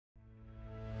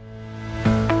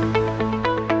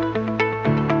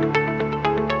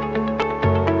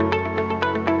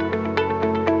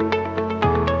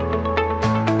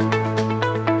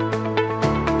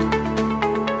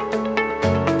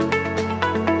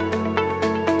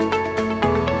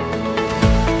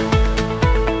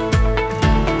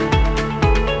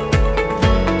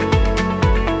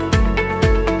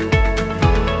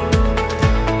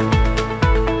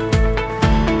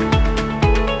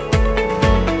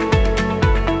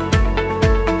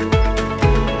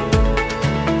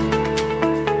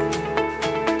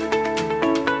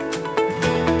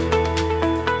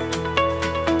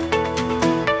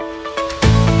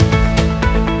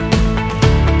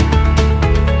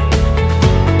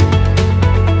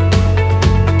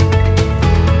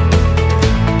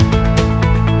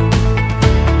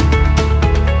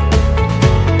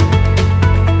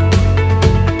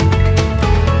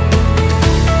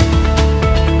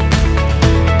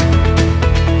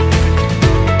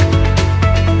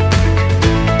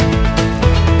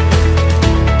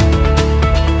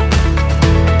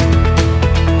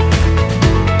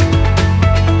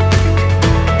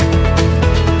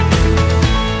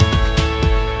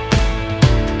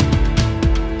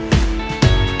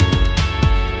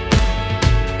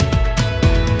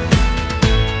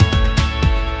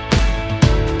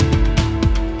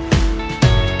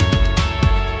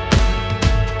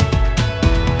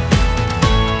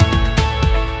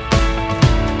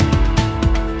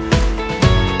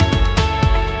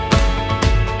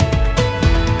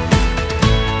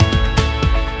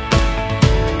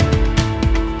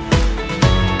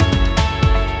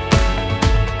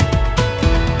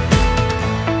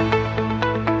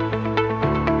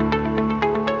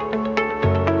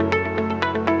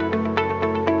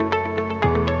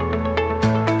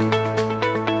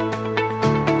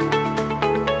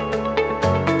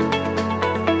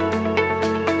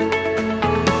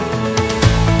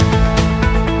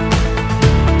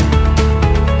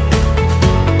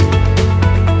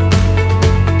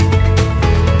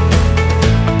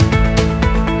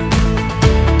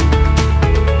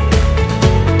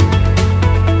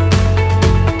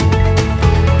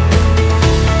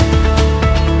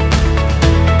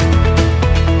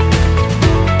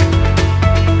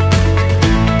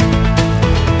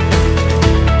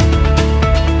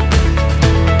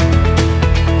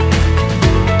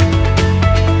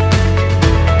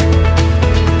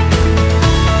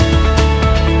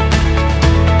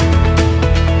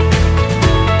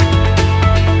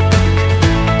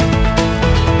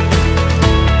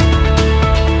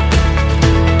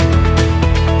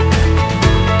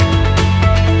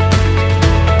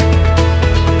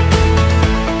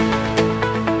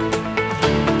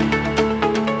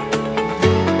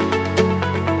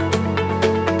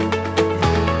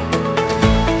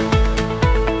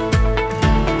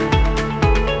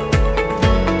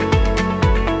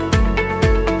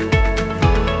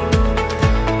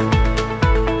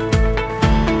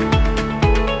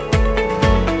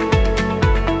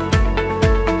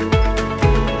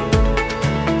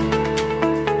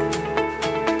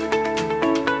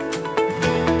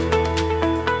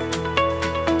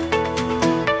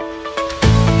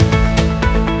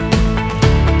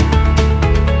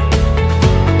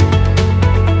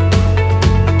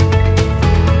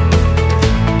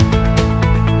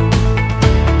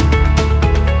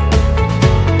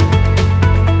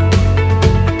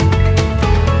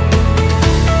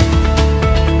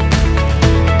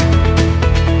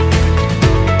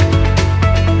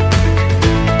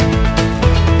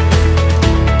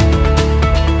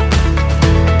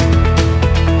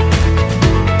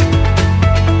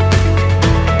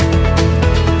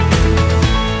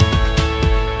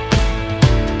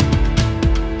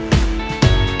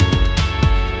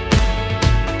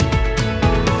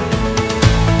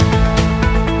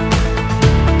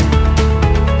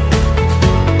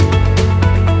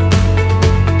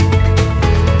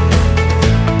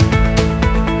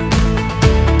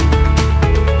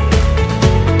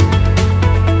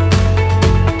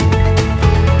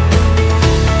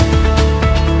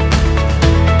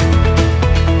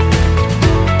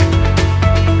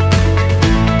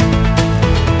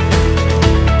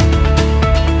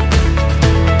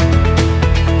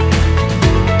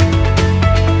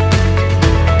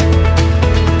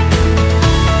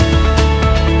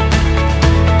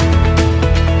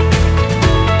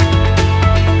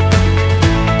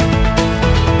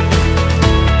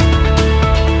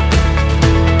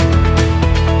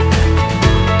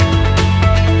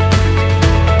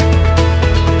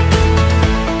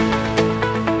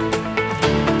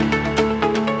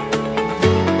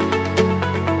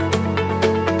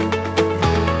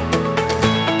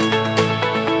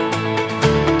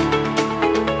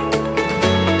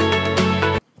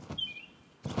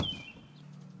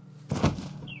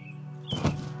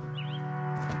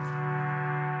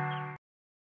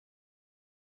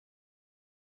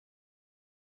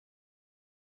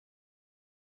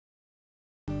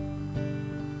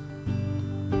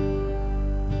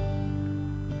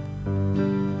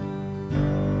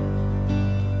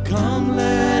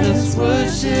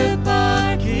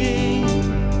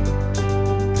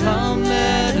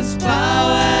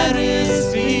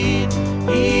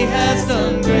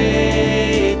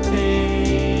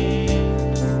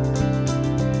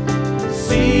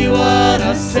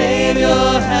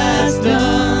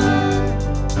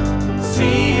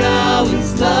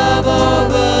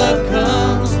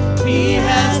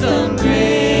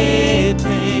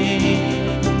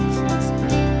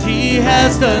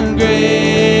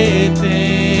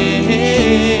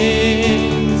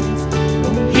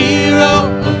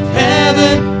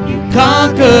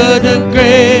conquered the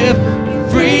grave.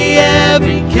 Free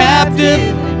every captive,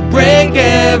 break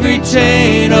every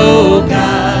chain, oh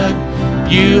God.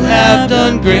 You have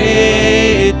done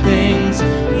great things.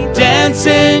 We dance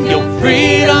in your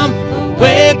freedom,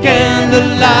 awake and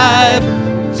alive.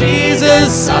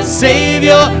 Jesus, our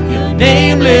Savior, your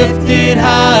name lifted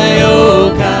high,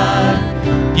 oh God.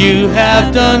 You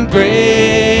have done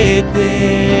great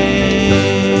things.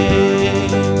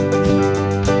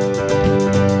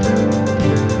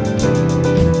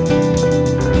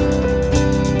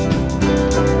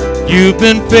 You've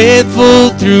been faithful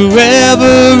through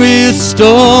every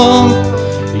storm.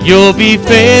 You'll be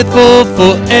faithful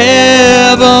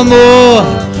forevermore.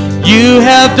 You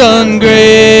have done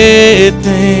great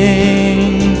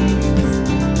things,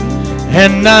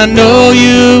 and I know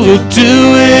you will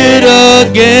do it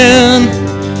again.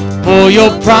 For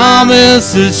your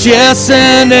promise is yes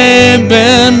and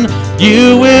amen.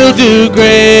 You will do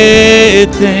great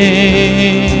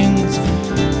things.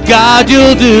 God,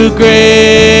 you'll do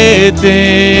great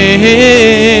things.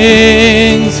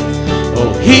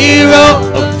 Oh, hero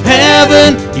of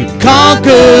heaven, you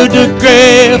conquered the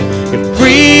grave. You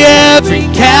free every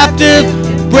captive,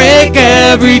 break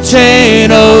every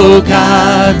chain, oh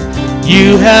God.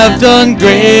 You have done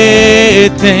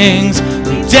great things.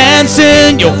 We dance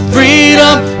in your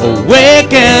freedom,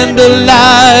 awake and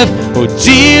alive. Oh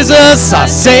Jesus, our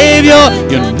Savior,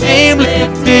 your name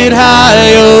lifted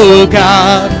high, oh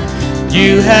God.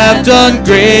 You have done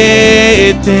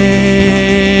great things.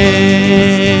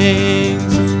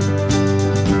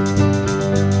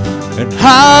 And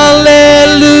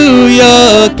hallelujah,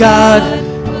 God,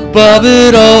 above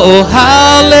it all.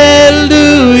 Hallelujah,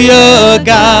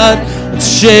 God,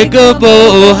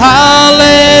 unshakable.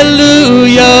 Hallelujah,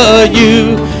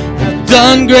 you have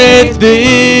done great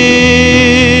things.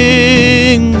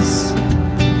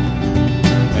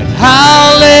 And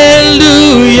hallelujah,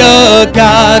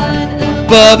 God,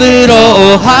 above it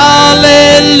all.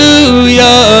 Hallelujah,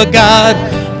 God,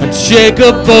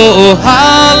 unshakable.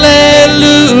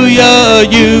 Hallelujah,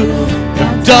 you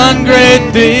have done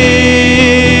great things.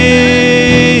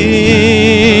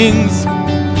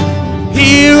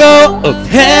 Hero of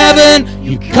heaven,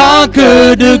 you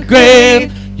conquered the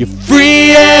grave. You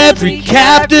free every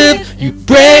captive, you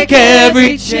break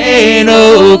every chain,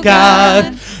 oh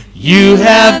God. You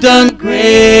have done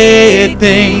great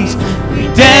things. We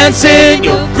dance in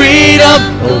your freedom,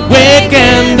 awake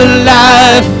and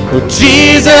alive. Oh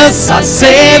Jesus, our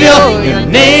Savior, your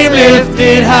name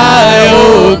lifted high,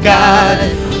 oh God.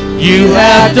 You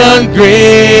have done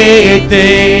great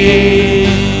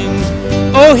things.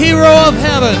 Oh hero of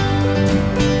heaven,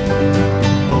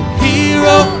 oh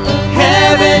hero of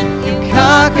heaven, you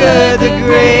conquer the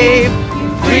grave. You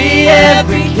free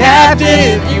every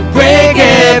captive, you break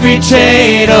every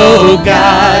chain, oh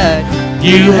God.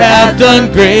 You have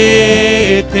done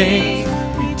great things.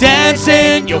 We dance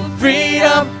in your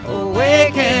freedom,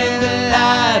 awake and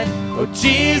alive. Oh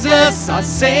Jesus, our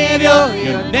Savior,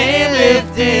 your name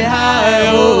lifted high,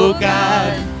 oh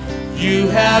God. You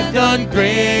have done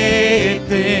great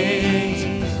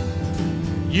things.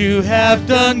 You have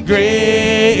done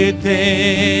great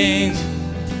things.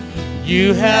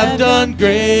 You have done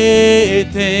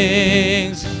great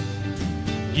things.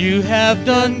 You have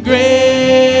done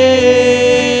great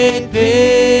things.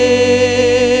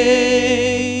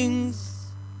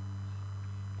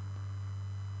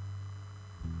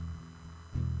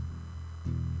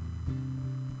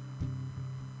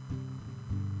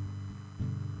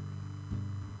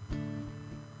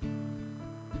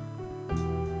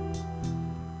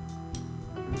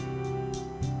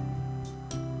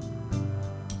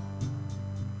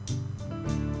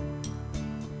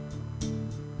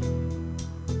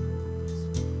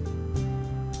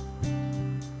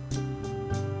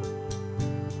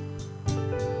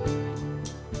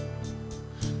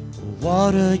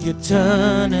 Water you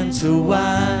turn into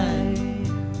wine.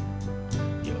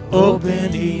 You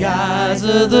open the eyes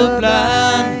of the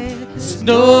blind. There's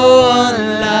no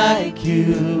one like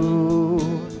you.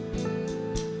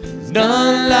 There's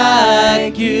none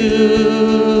like you.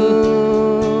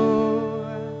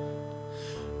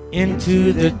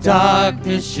 Into the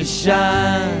darkness you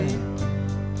shine,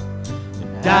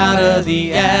 and out of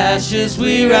the ashes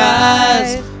we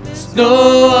rise. There's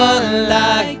no one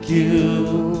like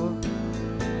you.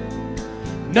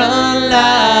 None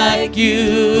like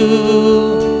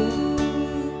you.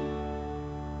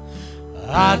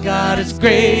 Our God is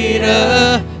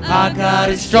greater, our God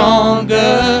is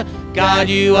stronger. God,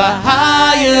 you are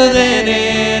higher than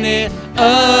any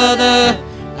other.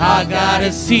 Our God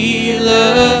is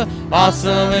healer,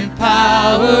 awesome in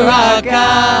power. Our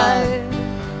God,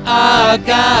 our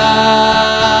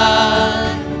God.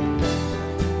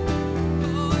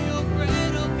 Oh, you're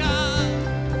great, oh God.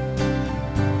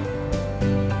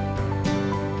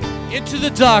 Into the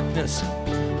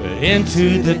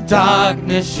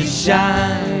darkness you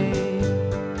shine.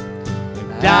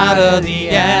 And out of the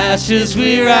ashes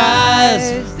we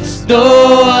rise. There's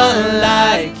no one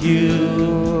like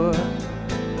you.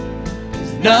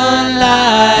 There's none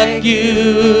like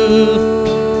you.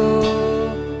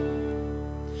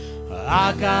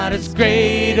 Our God is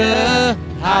greater,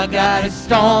 our God is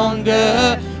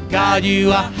stronger. God,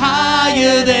 you are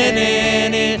higher than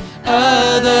any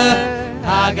other.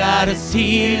 Our God is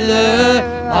healer,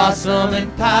 awesome in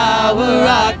power.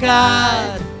 Our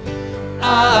God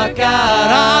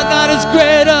is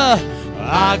greater.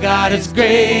 Our God is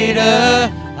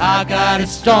greater, our God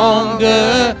is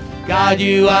stronger. God,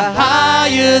 you are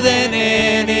higher than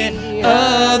any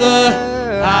other.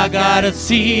 Our God is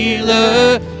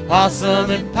healer,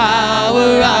 awesome in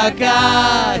power. Our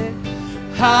God,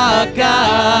 our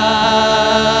God.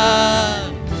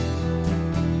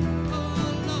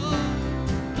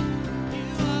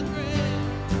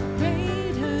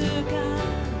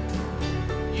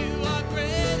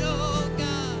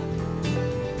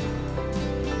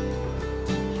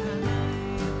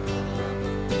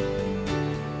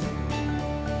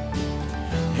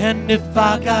 And if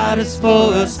our God is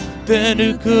for us, then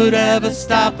who could ever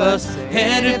stop us?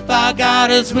 And if our God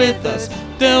is with us,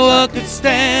 then what could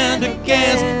stand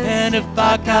against? And if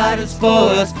our God is for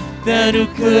us, then who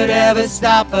could ever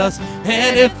stop us?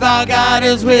 And if our God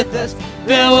is with us,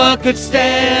 then what could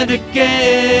stand against?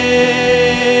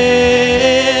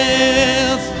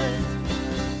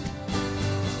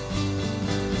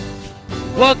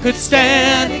 What could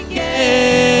stand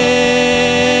against?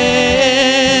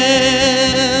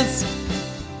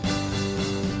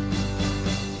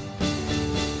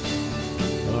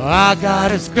 Our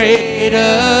God is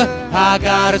greater, our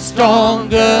God is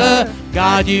stronger.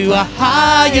 God, you are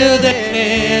higher than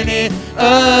any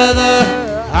other.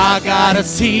 Our God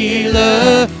is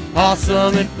healer,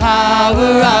 awesome in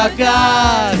power. Our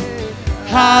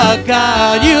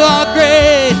God, you are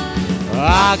great.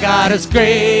 Our God is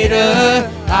greater,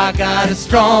 our God is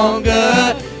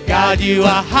stronger. God, you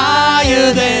are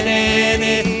higher than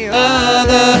any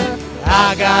other.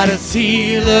 Our God is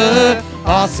healer,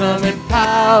 awesome in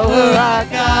power. Our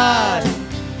God,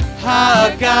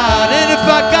 our God. And if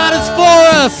our God is for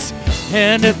us,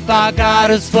 and if our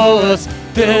God is for us,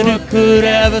 then who could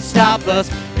ever stop us?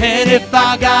 And if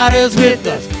our God is with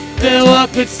us, then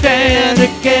what could stand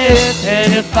against?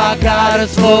 And if our God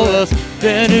is for us,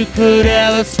 then who could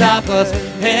ever stop us?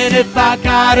 And if our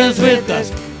God is with us,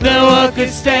 then what could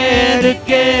stand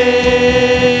against?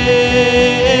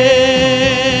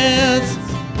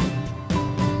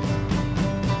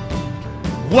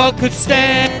 What could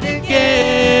stand against?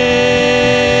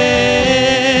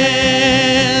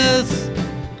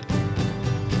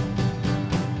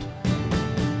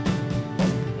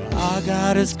 Our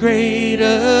God is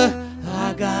greater,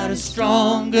 our God is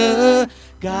stronger.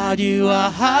 God, you are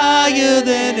higher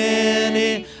than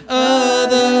any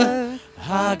other.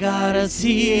 Our God is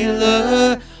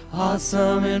healer,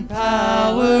 awesome in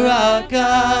power. Our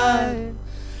God,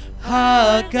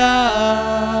 our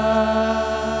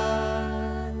God.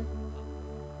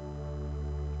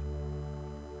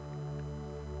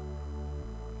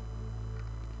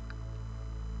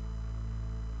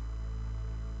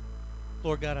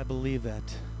 Lord God, I believe that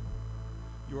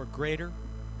you are greater,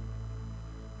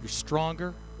 you're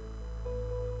stronger,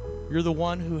 you're the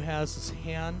one who has his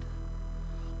hand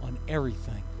on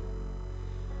everything.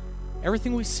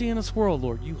 Everything we see in this world,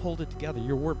 Lord, you hold it together.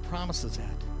 Your word promises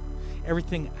that.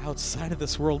 Everything outside of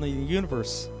this world in the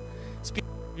universe, it's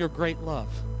because of your great love.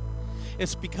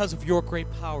 It's because of your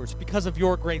great power. It's because of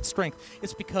your great strength.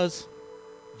 It's because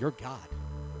you're God.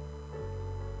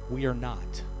 We are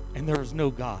not. And there is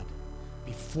no God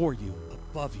before you,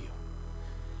 above you.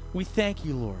 We thank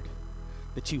you, Lord,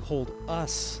 that you hold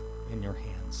us in your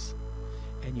hands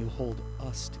and you hold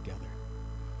us together.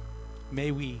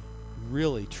 May we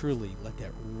really, truly let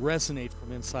that resonate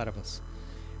from inside of us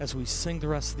as we sing the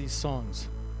rest of these songs.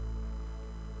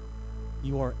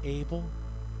 You are able.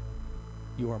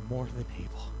 You are more than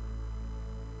able.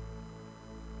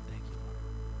 Thank you, Lord.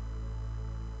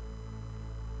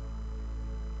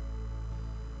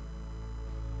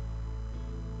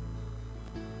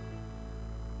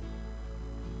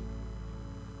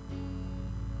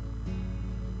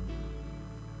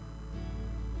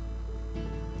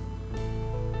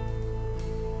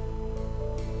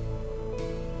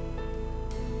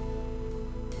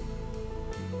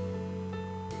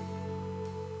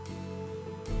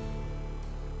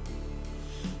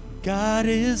 God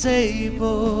is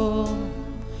able,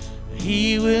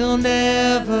 He will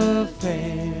never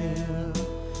fail.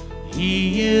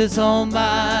 He is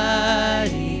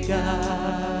Almighty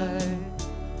God,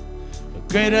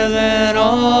 greater than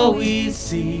all we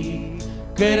see,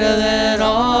 greater than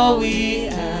all we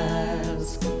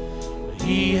ask.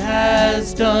 He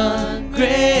has done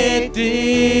great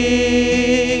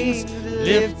things,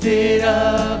 lifted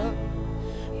up,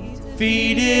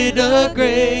 defeated the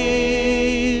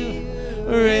grave,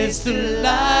 raised to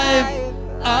life.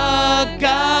 Our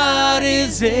God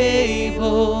is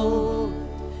able.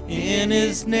 In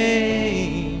His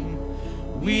name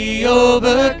we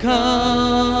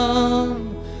overcome.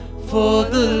 For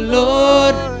the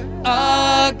Lord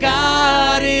our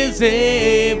God is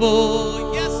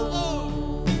able. Yes,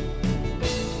 Lord.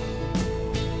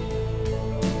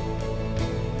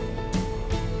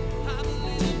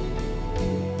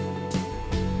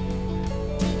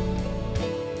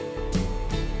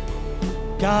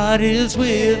 God is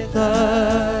with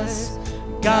us.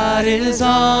 God is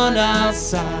on our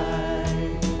side.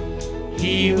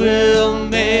 He will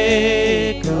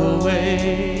make a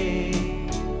way.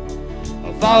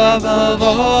 Far above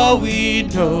all we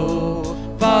know,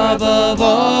 far above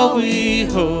all we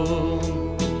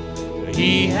hope.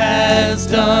 He has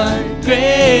done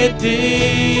great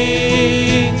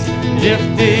things,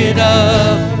 lifted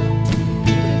up,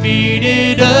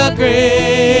 defeated the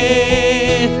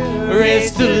grave,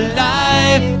 raised to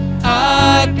life.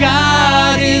 Our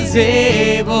God is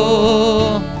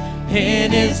able.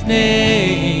 In His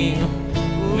name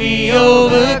we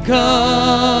overcome.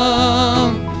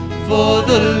 For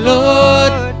the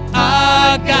Lord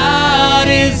our God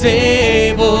is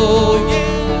able.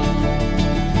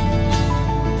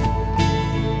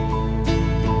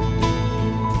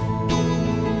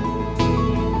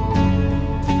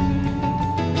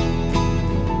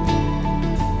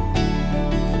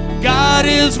 God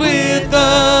is with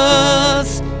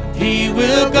us. He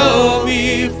will go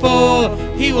before.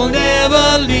 He will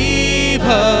never leave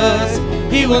us.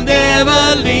 He will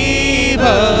never leave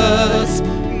us.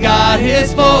 God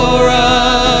is for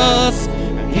us.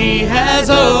 He has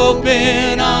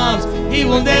open arms. He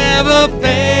will never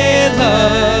fail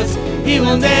us. He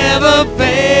will never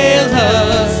fail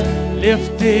us.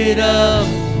 Lifted up,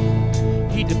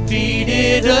 He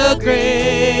defeated the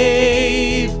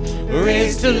grave,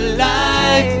 raised to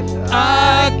life.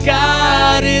 Our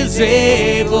God is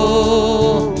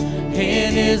able.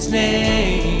 In His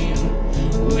name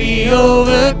we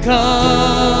overcome.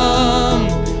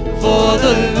 For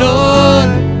the Lord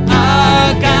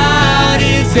our God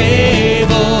is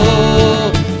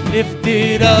able.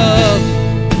 Lifted up,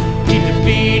 He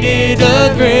defeated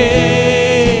the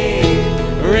grave,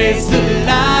 raised to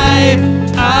life.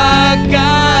 Our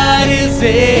God is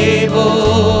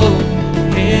able.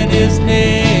 In His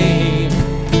name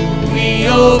we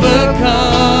overcome.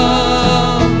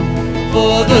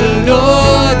 For the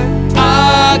Lord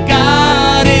our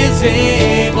God is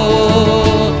able.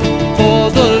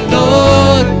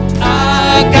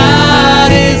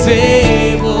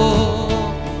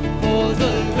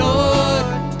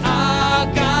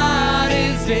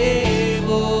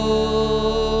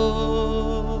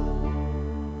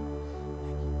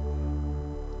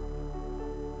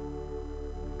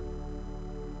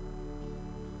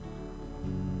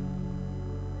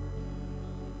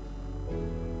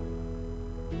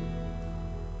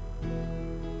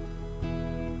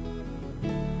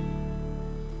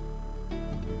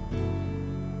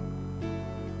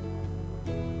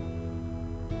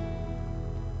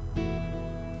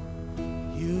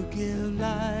 You give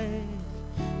life,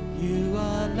 You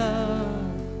are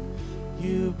love,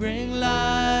 You bring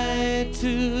light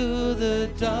to the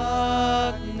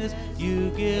darkness,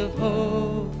 You give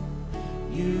hope,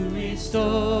 You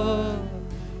restore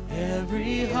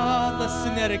every heart. Let's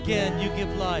sing that again. You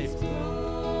give life.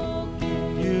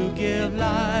 You give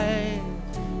life,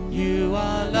 You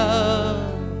are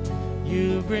love,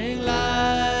 You bring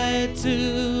light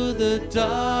to the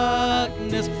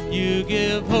darkness, You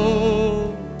give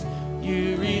hope,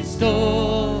 You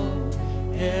restore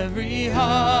every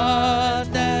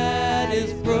heart that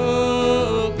is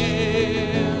broken.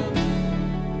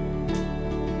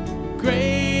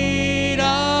 Great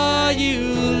are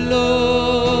You,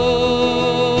 Lord.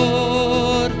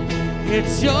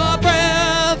 It's Your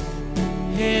breath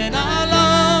in our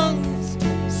lungs,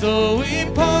 so we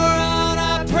pour out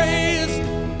our praise,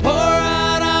 pour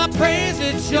out our praise.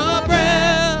 It's Your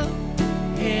breath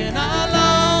in our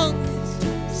lungs,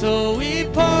 so we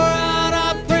pour out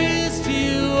our praise to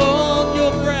You. Oh,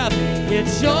 Your breath,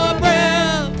 it's Your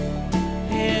breath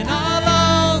in our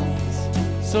lungs,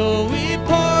 so we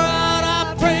pour out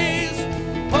our praise.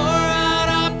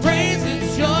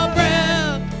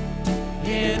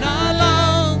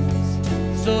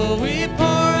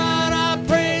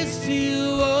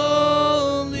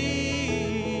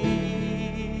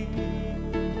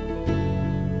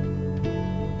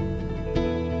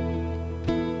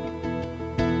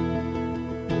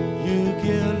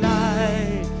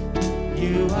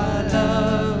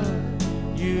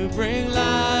 bring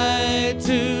light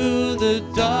to the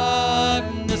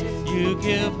darkness. You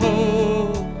give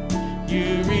hope,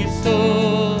 you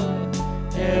restore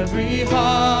every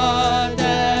heart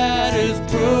that is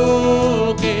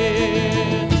broken.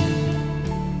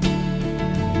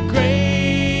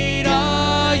 Great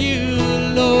are you,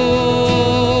 Lord.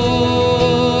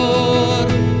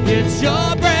 It's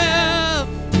your breath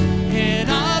in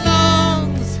our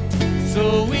lungs,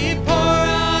 so we pour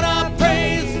out our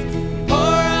praise, pour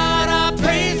out our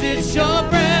praise. It's your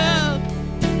breath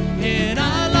in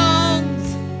our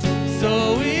lungs,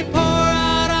 so we pour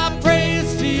out our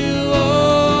praise to you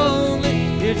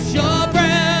only. It's your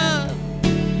breath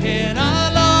in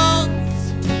our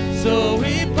lungs, so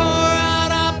we pour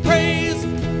out our praise,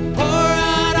 pour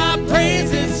out our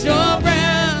praise. It's your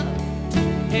breath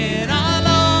in our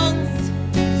lungs,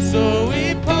 so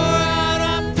we pour out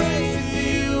our praise to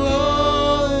you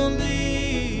only.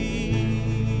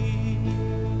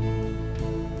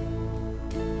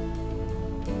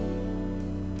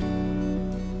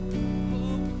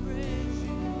 Oh, praise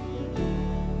you,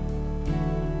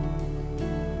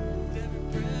 with every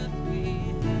breath we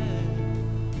have.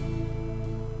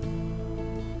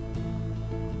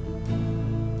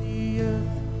 The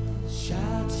earth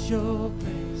shouts your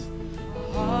praise,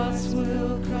 our hearts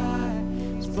will cry,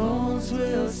 His bones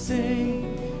will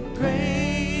sing. Great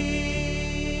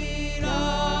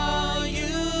are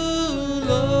you,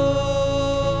 Lord.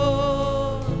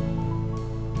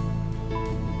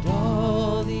 And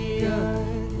all the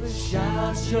earth will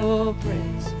shout your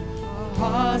praise, our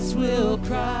hearts will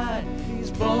cry,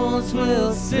 His bones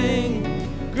will sing.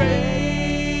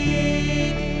 Great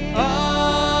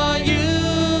are you,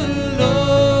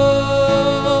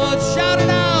 Lord. Shout it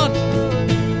out.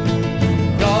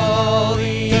 And all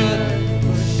the earth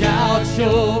will shout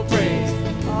your praise,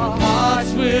 our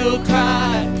hearts will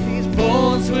cry, His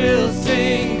bones will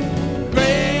sing.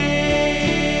 Great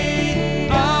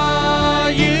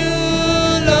are you,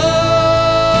 Lord.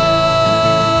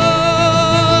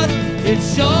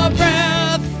 It's your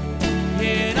breath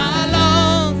in our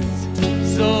lungs,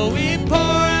 so we pour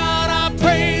out our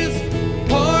praise,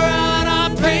 pour out our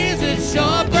praise. It's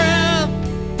your breath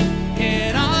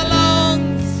in our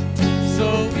lungs,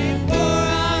 so we pour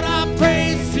out our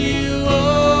praise to you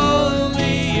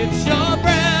only. It's your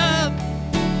breath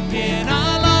in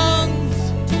our lungs,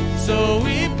 so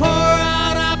we pour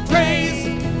out our praise,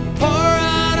 pour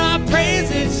out our praise.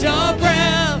 It's your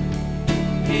breath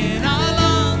in our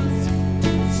lungs,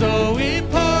 so we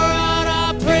pour out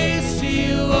our praise to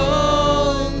you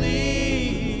only.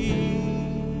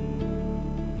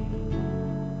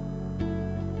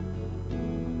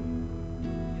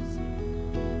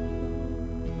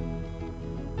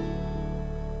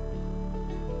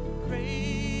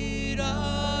 Great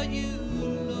are you,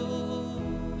 Lord.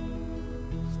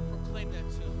 Let's proclaim that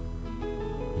to Him.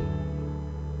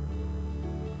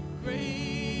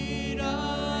 Great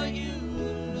are you,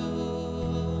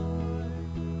 Lord.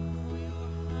 Oh, your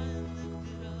high and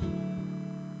lifted up.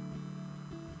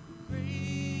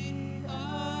 Great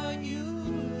are you,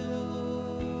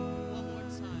 Lord. One more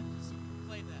time, just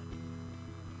proclaim that.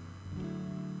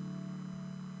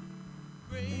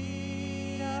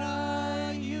 Great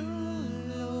are you,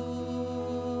 Lord.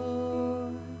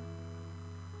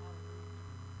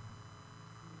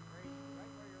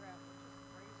 Right where you're at, just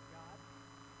praise God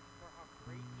for how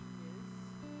great He is,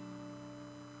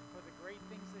 for the great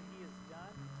things that He has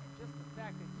done, and just the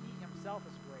fact that He Himself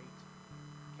is great.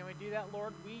 Can we do that,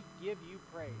 Lord? We give you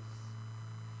praise.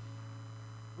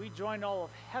 We join all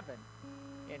of heaven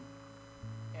in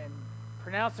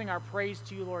pronouncing our praise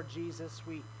to you, Lord Jesus.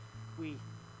 We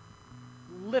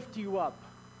lift you up.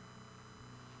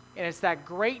 And it's that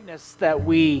greatness that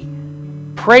we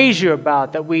praise you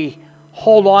about, that we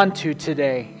hold on to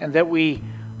today, and that we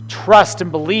trust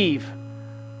and believe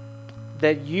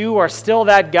that you are still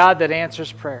that God that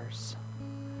answers prayers.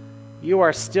 You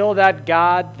are still that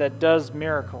God that does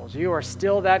miracles. You are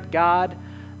still that God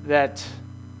that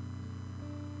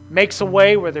makes a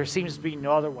way where there seems to be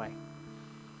no other way.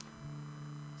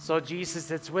 So,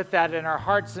 Jesus, it's with that in our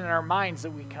hearts and in our minds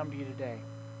that we come to you today.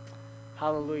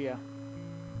 Hallelujah.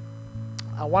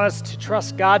 I want us to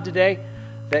trust God today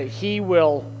that He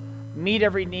will meet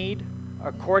every need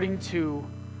according to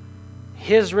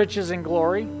His riches and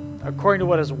glory, according to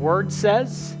what His Word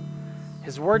says.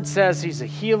 His Word says He's a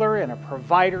healer and a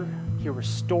provider. He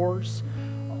restores.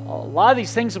 A lot of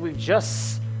these things that we've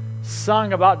just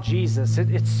sung about Jesus,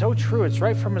 it's so true. It's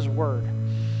right from His Word.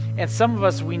 And some of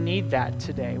us, we need that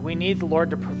today. We need the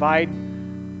Lord to provide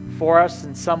for us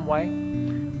in some way.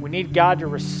 We need God to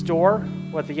restore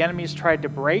what the enemy's tried to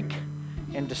break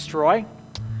and destroy.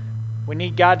 We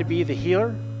need God to be the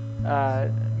healer,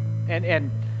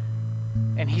 and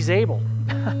He's able.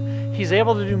 He's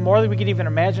able to do more than we could even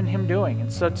imagine Him doing. And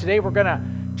so today we're going to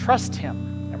trust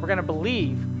Him, and we're going to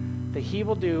believe that He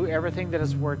will do everything that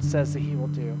His Word says that He will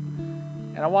do.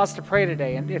 And I want us to pray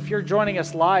today. And if you're joining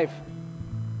us live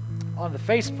on the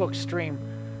Facebook stream,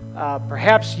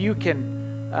 perhaps you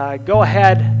can go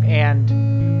ahead and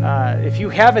if you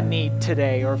have a need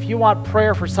today, or if you want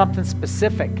prayer for something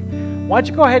specific, why don't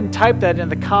you go ahead and type that in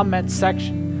the comment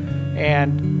section,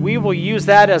 and we will use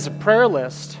that as a prayer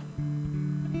list.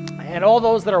 And all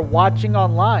those that are watching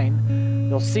online,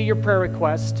 they'll see your prayer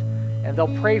request, and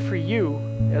they'll pray for you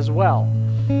as well.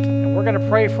 And we're going to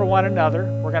pray for one another.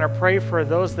 We're going to pray for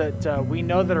those that we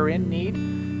know that are in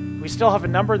need. We still have a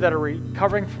number that are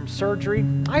recovering from surgery.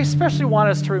 I especially want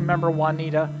us to remember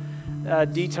Juanita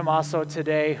Di Tommaso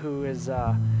today, who is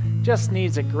just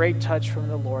needs a great touch from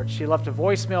the Lord. She left a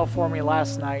voicemail for me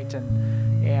last night,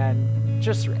 and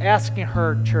just asking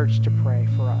her church to pray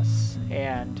for us.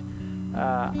 And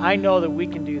I know that we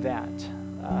can do that.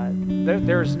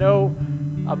 There's no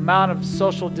amount of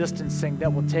social distancing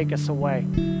that will take us away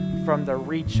from the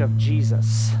reach of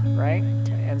Jesus, right?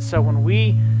 And so when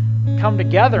we come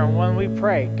together and when we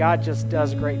pray, God just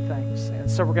does great things. And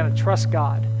so we're going to trust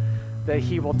God that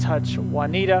He will touch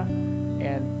Juanita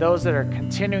and those that are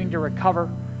continuing to recover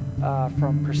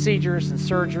from procedures and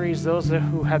surgeries, those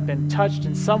who have been touched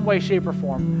in some way, shape, or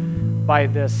form by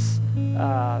this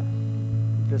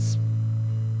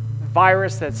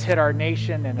virus that's hit our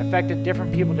nation and affected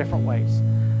different people different ways.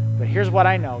 But here's what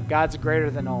I know. God's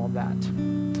greater than all of that.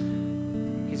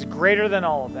 He's greater than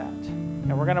all of that.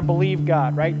 And we're going to believe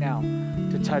God right now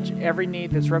to touch every need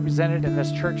that's represented in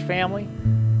this church family,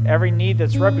 every need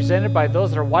that's represented by those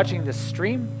that are watching this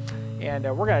stream. And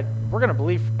we're going to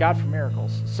believe God for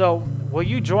miracles. So will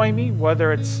you join me,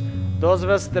 whether it's those of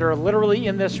us that are literally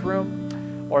in this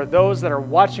room or those that are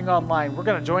watching online? We're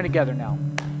going to join together now.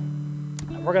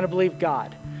 We're going to believe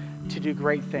God to do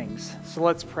great things. So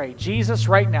let's pray. Jesus,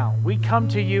 right now, we come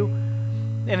to you,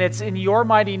 and it's in your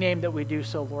mighty name that we do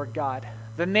so, Lord God,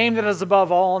 the name that is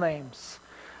above all names.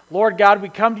 Lord God, we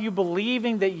come to you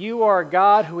believing that you are a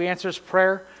God who answers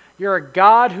prayer. You're a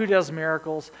God who does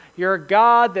miracles. You're a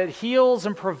God that heals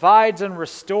and provides and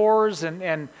restores,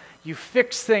 and you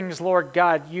fix things, Lord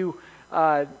God. You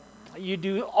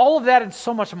do all of that and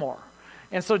so much more.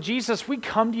 And so, Jesus, we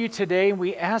come to you today and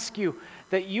we ask you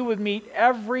that you would meet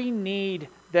every need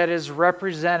that is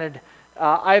represented,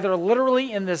 either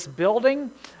literally in this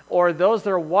building or those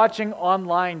that are watching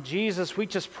online. Jesus, we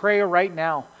just pray right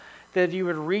now that you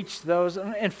would reach those.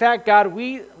 In fact, God,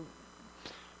 we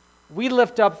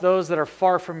lift up those that are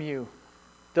far from you,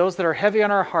 those that are heavy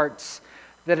on our hearts,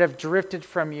 that have drifted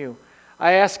from you.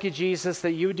 I ask you, Jesus,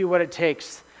 that you would do what it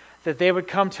takes, that they would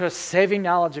come to a saving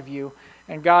knowledge of you.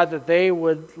 And God, that they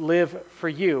would live for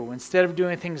you. Instead of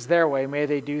doing things their way, may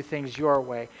they do things your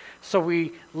way. So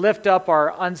we lift up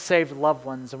our unsaved loved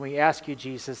ones, and we ask you,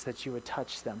 Jesus, that you would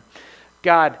touch them.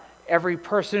 God, every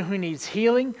person who needs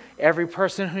healing, every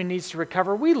person who needs to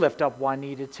recover, we lift up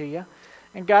Juanita to you.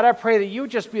 And God, I pray that you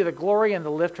would just be the glory and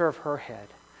the lifter of her head.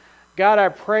 God, I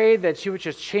pray that you would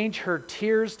just change her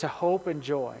tears to hope and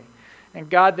joy. And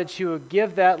God, that you would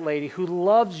give that lady who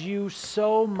loves you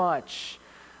so much,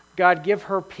 God, give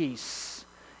her peace.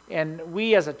 And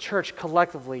we as a church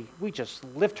collectively, we just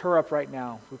lift her up right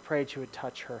now. We pray that you would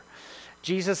touch her.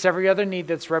 Jesus, every other need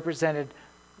that's represented,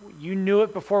 you knew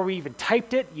it before we even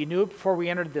typed it. You knew it before we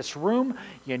entered this room.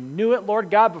 You knew it, Lord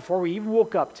God, before we even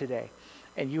woke up today.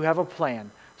 And you have a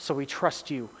plan. So we trust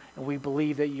you, and we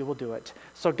believe that you will do it.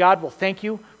 So God, we'll thank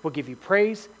you. We'll give you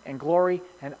praise and glory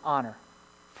and honor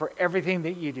for everything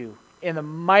that you do. In the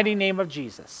mighty name of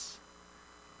Jesus.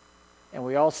 And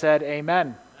we all said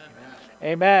amen.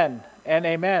 Amen. Amen and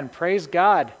amen. Praise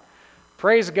God.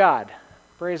 Praise God.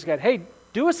 Praise God. Hey,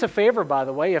 do us a favor, by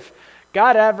the way. If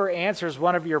God ever answers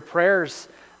one of your prayers,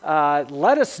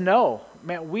 let us know.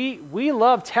 Man, we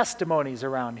love testimonies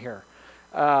around here.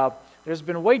 There's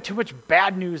been way too much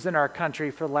bad news in our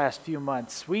country for the last few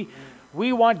months. We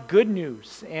want good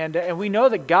news. And we know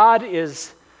that God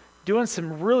is doing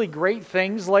some really great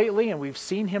things lately, and we've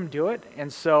seen him do it.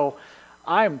 And so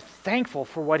I'm thankful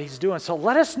for what he's doing. So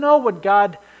let us know when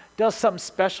God does something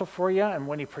special for you, and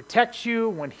when he protects you,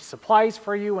 when he supplies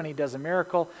for you, when he does a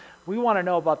miracle. We want to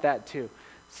know about that too.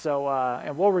 So,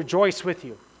 and we'll rejoice with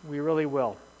you. We really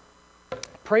will.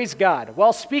 Praise God.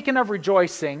 Well, speaking of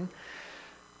rejoicing,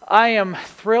 I am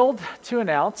thrilled to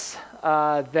announce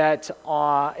that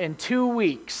in 2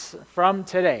 weeks from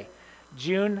today,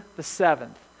 June the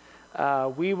 7th,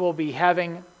 we will be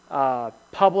having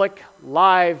public,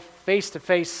 live,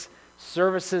 face-to-face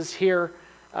services here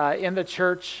in the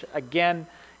church again,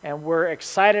 and we're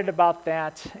excited about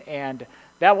that. And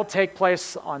that will take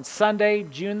place on Sunday,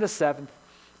 June the 7th,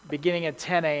 beginning at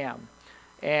 10 a.m.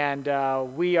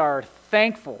 And we are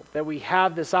thankful that we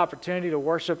have this opportunity to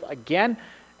worship again.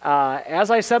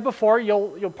 As I said before,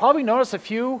 you'll probably notice a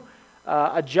few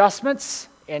adjustments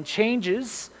and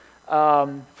changes.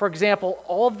 For example,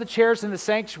 all of the chairs in the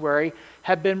sanctuary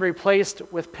have been replaced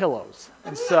with pillows.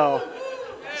 And so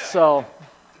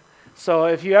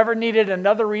if you ever needed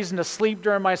another reason to sleep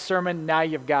during my sermon, now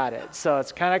you've got it. So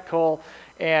it's kind of cool.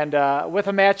 And with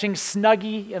a matching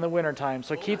Snuggie in the wintertime.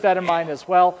 So keep that in mind as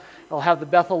well. It'll have the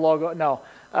Bethel logo. No.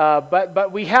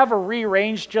 But we have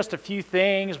rearranged just a few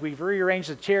things. We've rearranged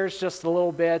the chairs just a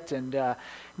little bit. And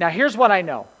now here's what I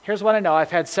know.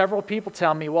 I've had several people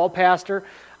tell me, well, Pastor,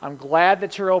 I'm glad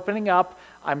that you're opening up.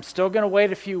 I'm still going to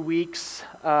wait a few weeks.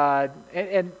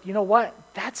 And you know what?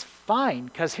 That's fine,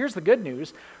 because here's the good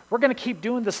news. We're going to keep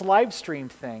doing this live stream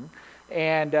thing.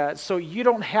 And so you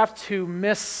don't have to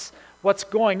miss what's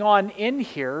going on in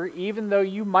here, even though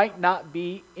you might not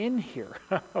be in here.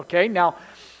 Okay, now,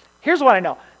 here's what I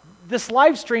know. This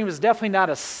live stream is definitely not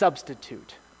a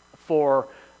substitute for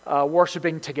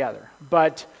worshiping together.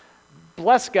 But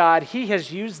bless God, He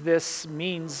has used this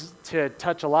means to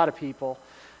touch a lot of people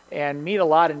and meet a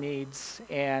lot of needs.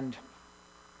 And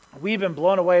we've been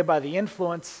blown away by the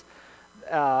influence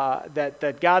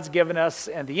that God's given us,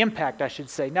 and the impact, I should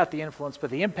say, not the influence, but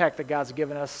the impact that God's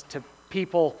given us to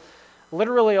people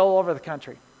literally all over the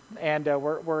country. And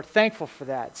we're thankful for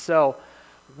that. So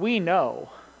we know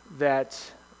that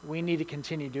we need to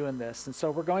continue doing this, and so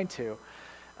we're going to.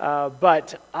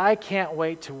 But I can't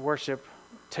wait to worship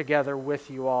together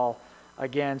with you all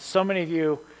again. So many of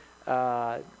you,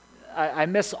 I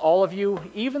miss all of you,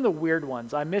 even the weird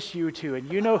ones. I miss you too, and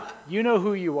you know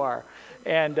who you are.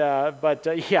 And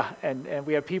yeah, and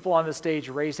we have people on the stage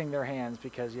raising their hands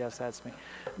because yes, that's me.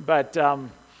 But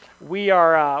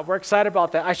we're excited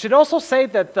about that. I should also say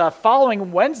that the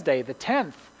following Wednesday, the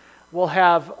 10th, we'll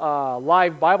have a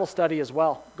live Bible study as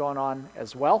well going on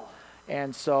as well.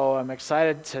 And so I'm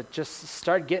excited to just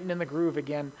start getting in the groove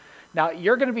again. Now,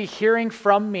 you're going to be hearing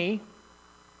from me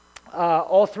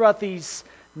all throughout these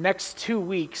next 2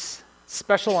 weeks,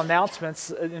 special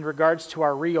announcements in regards to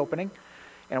our reopening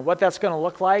and what that's going to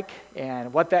look like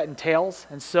and what that entails.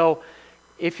 And so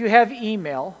if you have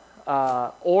email,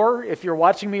 or if you're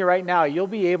watching me right now, you'll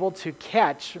be able to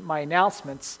catch my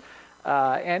announcements.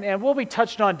 And we'll be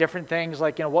touching on different things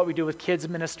like what we do with kids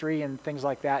ministry and things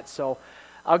like that. So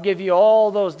I'll give you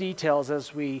all those details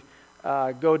as we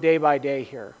go day by day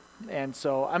here. And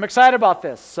so I'm excited about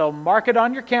this. So mark it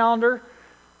on your calendar,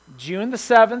 June the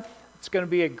 7th. It's going to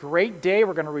be a great day.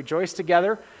 We're going to rejoice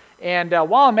together. And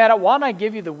while I'm at it, why don't I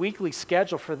give you the weekly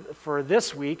schedule for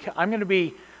this week? I'm going to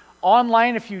be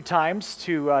online a few times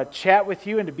to chat with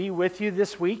you and to be with you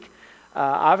this week.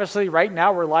 Obviously, right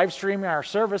now we're live streaming our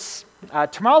service.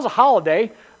 Tomorrow's a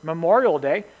holiday, Memorial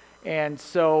Day, and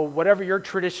so whatever your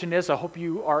tradition is, I hope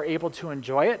you are able to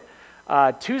enjoy it.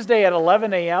 Tuesday at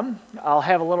 11 a.m., I'll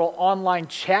have a little online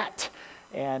chat,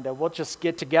 and we'll just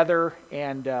get together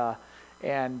and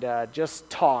just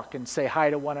talk and say hi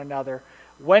to one another.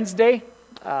 Wednesday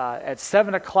at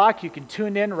 7 o'clock, you can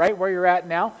tune in right where you're at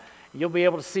now. You'll be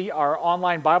able to see our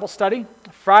online Bible study.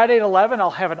 Friday at 11,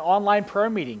 I'll have an online prayer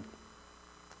meeting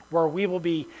where we will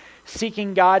be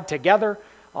seeking God together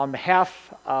on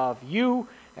behalf of you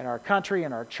and our country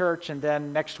and our church. And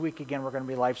then next week, again, we're going to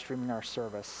be live streaming our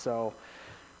service. So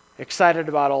excited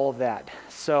about all of that.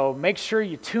 So make sure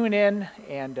you tune in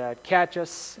and catch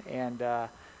us, and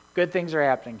good things are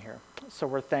happening here. So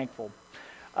we're thankful.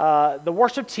 The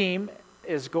worship team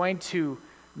is going to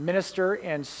minister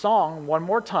in song one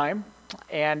more time,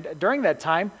 and during that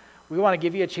time we want to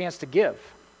give you a chance to give.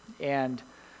 And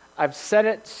I've said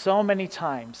it so many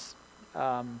times,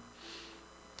 whoever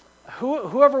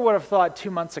would have thought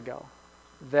 2 months ago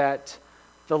that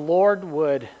the Lord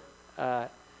would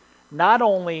not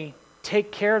only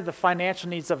take care of the financial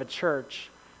needs of a church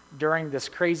during this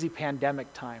crazy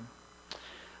pandemic time,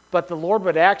 but the Lord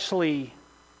would actually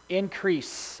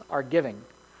increase our giving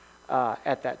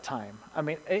at that time. I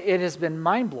mean, it has been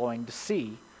mind-blowing to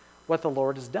see what the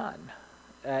Lord has done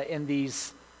in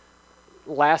these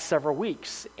last several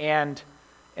weeks. And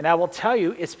I will tell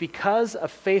you, it's because of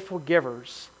faithful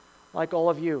givers like all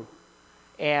of you.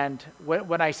 And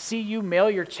when I see you mail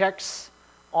your checks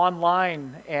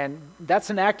online, and that's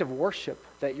an act of worship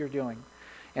that you're doing.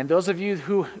 And those of you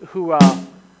who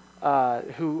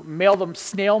mail them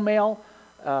snail mail,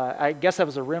 I guess that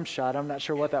was a rim shot. I'm not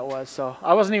sure what that was. So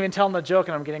I wasn't even telling the joke,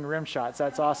 and I'm getting rim shots.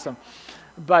 That's awesome.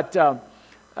 But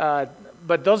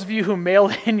But those of you who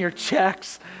mail in your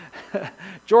checks,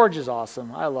 George is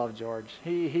awesome. I love George.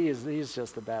 He's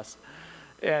just the best.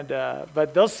 And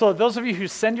but those of you who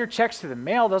send your checks through the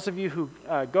mail, those of you who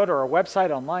go to our website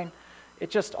online,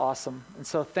 it's just awesome. And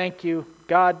so thank you.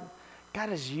 God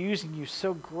is using you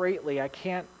so greatly. I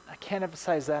can't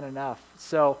emphasize that enough.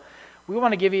 So we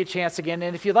want to give you a chance again.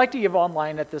 And if you'd like to give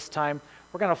online at this time,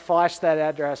 we're going to flash that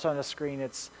address on the screen.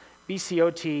 It's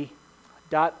bcot.org/give.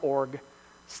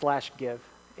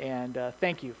 And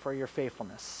thank you for your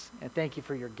faithfulness. And thank you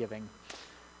for your giving.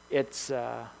 It's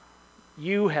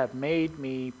you have made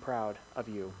me proud of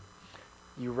you.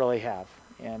 You really have.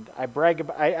 And I brag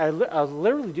about, I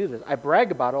literally do this. I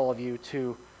brag about all of you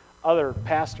to other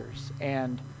pastors.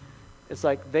 And it's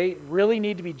like they really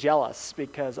need to be jealous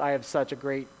because I have such a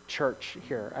great church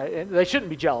here. They shouldn't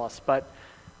be jealous, but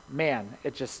man,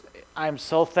 I'm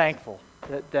so thankful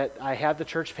that I have the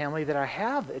church family that I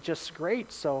have. It's just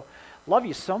great. So love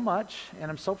you so much, and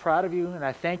I'm so proud of you, and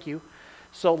I thank you.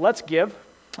 So let's give,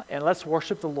 and let's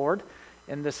worship the Lord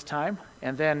in this time.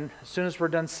 And then as soon as we're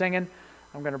done singing,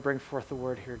 I'm going to bring forth the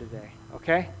word here today.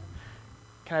 Okay?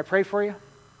 Can I pray for you?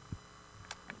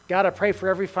 God, I pray for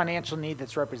every financial need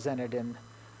that's represented in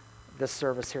this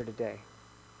service here today.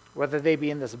 Whether they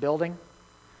be in this building,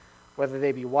 whether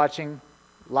they be watching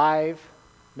live,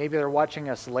 maybe they're watching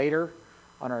us later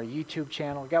on our YouTube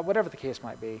channel, God, whatever the case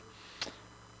might be.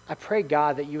 I pray,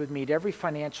 God, that you would meet every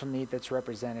financial need that's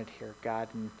represented here, God.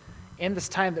 And in this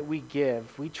time that we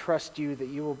give, we trust you that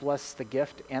you will bless the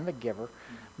gift and the giver.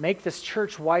 Make this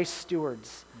church wise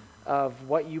stewards of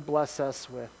what you bless us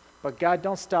with. But God,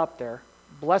 don't stop there.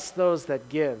 Bless those that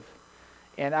give.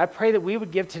 And I pray that we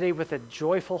would give today with a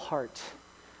joyful heart.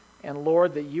 And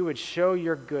Lord, that you would show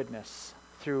your goodness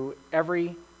through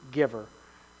every giver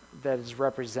that is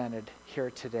represented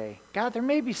here today. God, there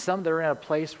may be some that are in a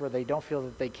place where they don't feel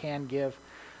that they can give.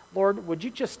 Lord, would you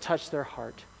just touch their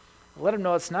heart? Let them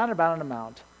know it's not about an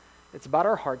amount. It's about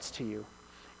our hearts to you.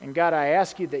 And God, I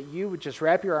ask you that you would just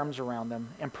wrap your arms around them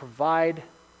and provide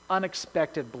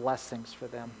unexpected blessings for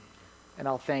them. And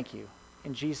I'll thank you.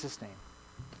 In Jesus' name,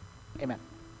 amen.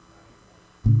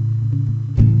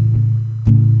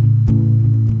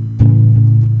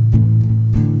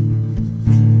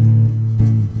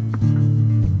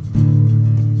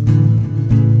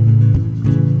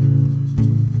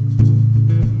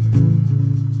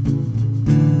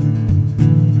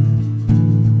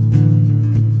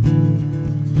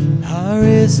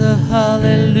 A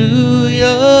hallelujah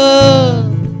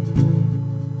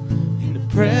in the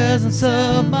presence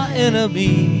of my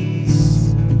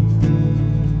enemies.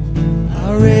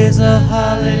 I raise a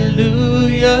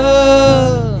hallelujah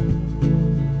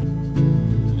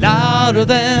louder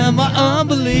than my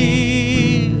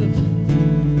unbelief.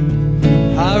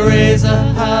 I raise a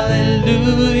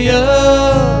hallelujah.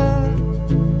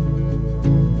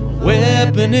 My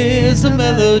weapon is a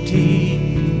melody.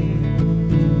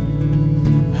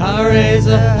 I raise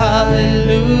a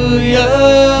hallelujah.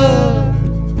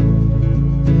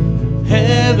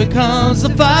 Heaven comes to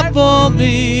fight for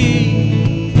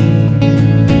me.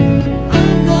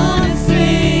 I'm gonna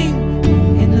sing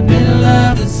in the middle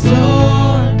of the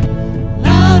storm.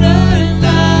 Louder and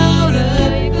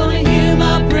louder, you're gonna hear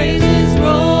my praises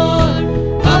roar.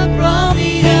 Up from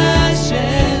the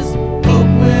ashes,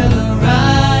 hope will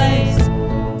arise.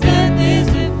 Death is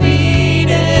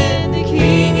defeated, the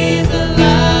King is alive.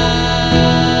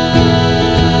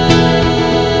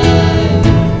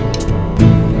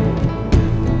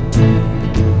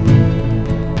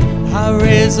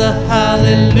 A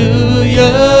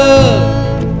hallelujah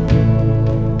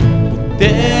with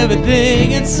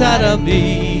everything inside of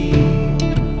me.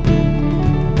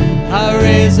 I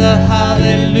raise a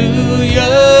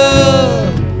hallelujah.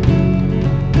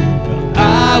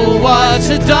 I will watch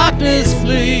the darkness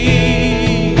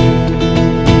flee.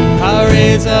 I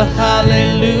raise a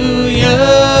hallelujah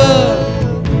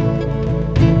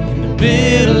in the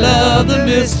middle of the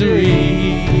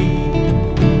mystery.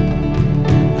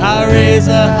 I raise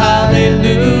a hallelujah.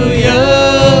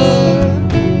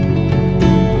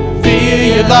 Fear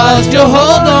you lost your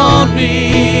hold on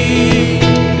me.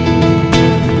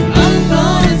 I'm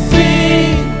gonna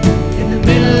sing in the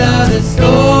middle of the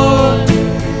storm.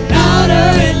 Louder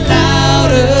and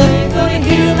louder, you're gonna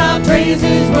hear my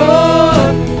praises roar.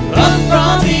 Up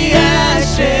from the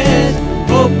ashes,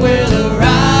 hope will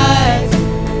arise.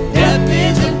 Death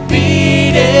is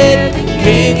defeated, the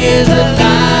King is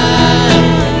alive.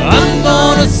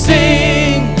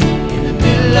 Sing in the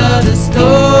middle of the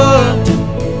storm.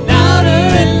 Louder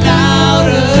and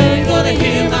louder, you're gonna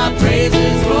hear my praise.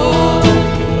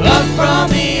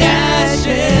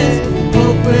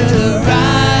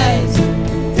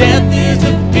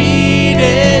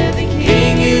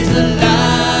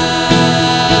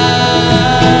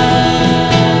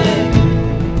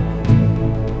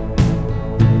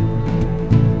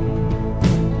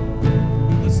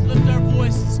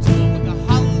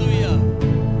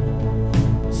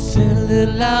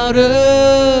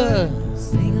 louder.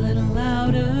 Sing a little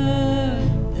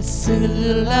louder. Let's sing a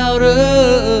little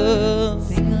louder.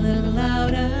 Sing a little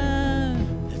louder.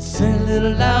 Let's sing a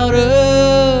little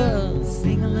louder.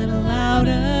 Sing a little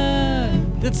louder.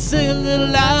 Let's sing a little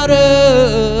louder.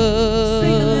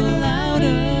 Sing a little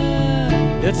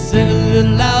louder. Let's sing a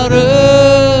little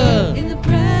louder. In the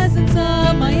presence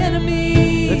of my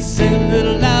enemy. Let's sing a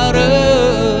little louder.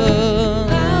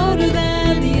 Louder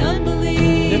than the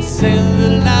unbelief. Let's sing a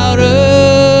little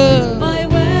louder. My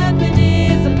weapon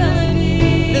is a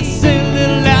melody. Let's sing a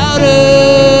little louder.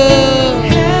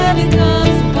 Heaven comes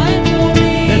to fight for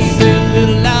me. Let's sing a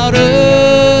little louder.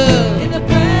 In the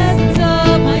presence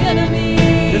of my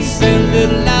enemy. Let's sing a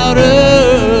little louder.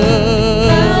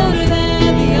 Louder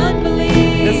than the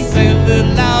unbelief. Let's sing a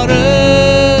little louder.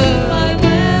 My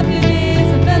weapon is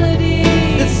a melody.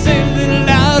 Let's sing a little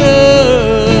louder.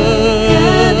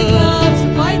 Heaven comes to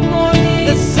fight for me.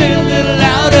 Let's sing a little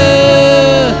louder.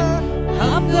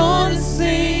 I'm gonna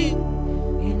sing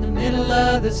In the middle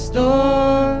of the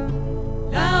storm,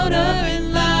 louder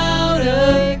and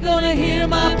louder, you're gonna hear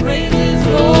my praises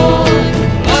roar.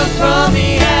 up from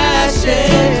the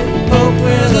ashes. Hope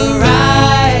will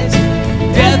arise.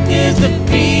 Death is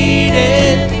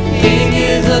defeated. King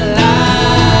is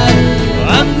alive.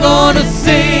 I'm gonna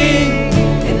sing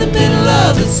in the middle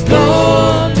of the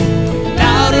storm.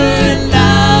 Louder and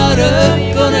louder.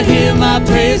 You're gonna hear my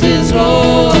praises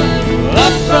roar.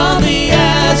 Up from the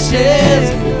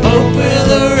ashes. Hope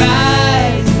will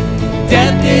arise.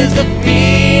 Death is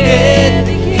defeated.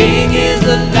 King is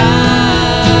alive.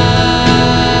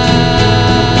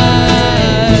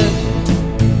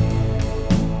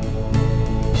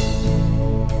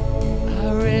 I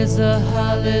raise a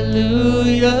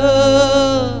hallelujah.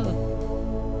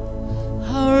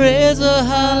 I raise a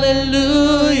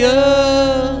hallelujah.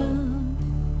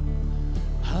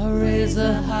 I raise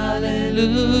a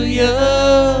hallelujah.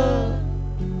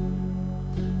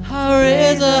 I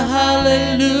raise a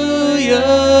hallelujah.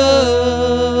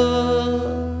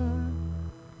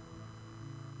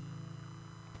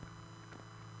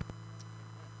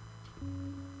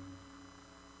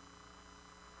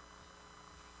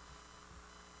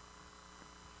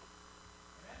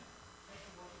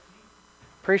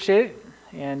 Appreciate it.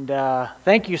 And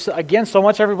thank you again so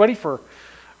much, everybody, for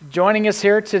joining us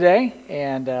here today.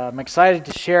 And I'm excited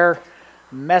to share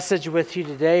a message with you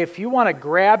today. If you want to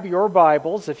grab your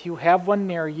Bibles, if you have one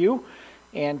near you,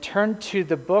 and turn to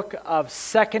the book of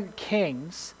 2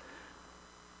 Kings.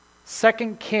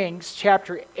 2 Kings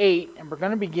chapter 8, and we're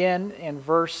going to begin in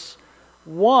verse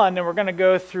 1, and we're going to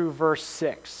go through verse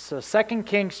 6. So 2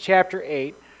 Kings chapter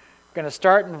 8, we're going to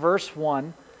start in verse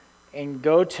 1 and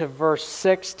go to verse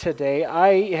 6 today.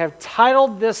 I have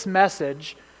titled this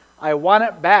message, I Want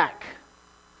It Back.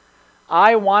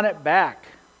 I want it back.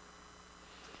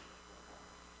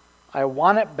 I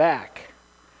want it back.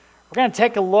 We're going to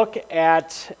take a look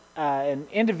at an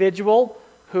individual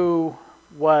who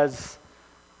was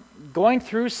going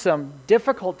through some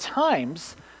difficult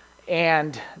times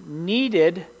and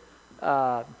needed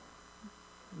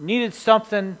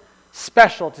something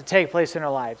special to take place in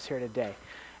our lives here today.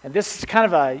 And this is kind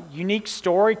of a unique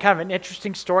story, kind of an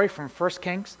interesting story from 2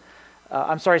 Kings,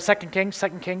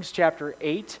 chapter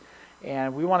 8.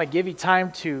 And we want to give you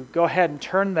time to go ahead and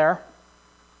turn there.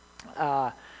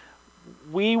 We're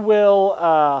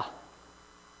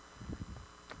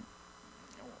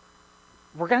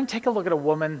going to take a look at a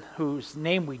woman whose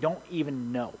name we don't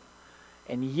even know.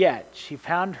 And yet, she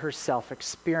found herself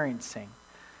experiencing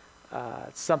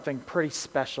something pretty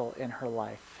special in her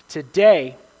life.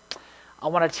 Today, I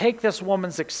want to take this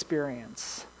woman's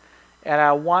experience, and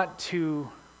I want to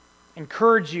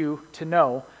encourage you to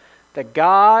know that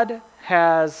God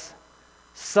has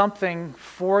something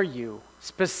for you.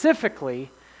 Specifically,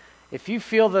 if you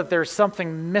feel that there's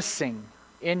something missing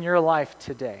in your life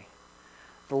today,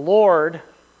 the Lord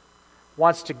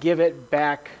wants to give it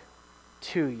back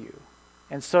to you.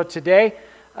 And so today,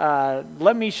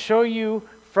 let me show you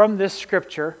from this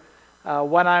scripture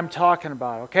what I'm talking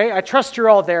about, okay? I trust you're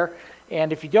all there.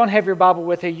 And if you don't have your Bible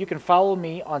with you, you can follow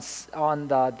me on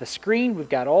the screen. We've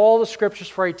got all the scriptures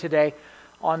for you today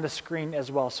on the screen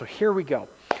as well. So here we go.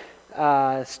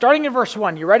 Starting in verse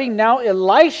 1, you ready? Now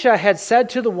Elisha had said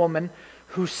to the woman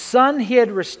whose son he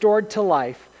had restored to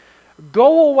life,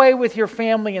 "Go away with your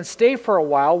family and stay for a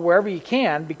while wherever you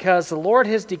can, because the Lord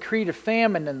has decreed a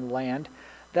famine in the land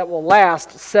that will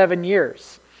last 7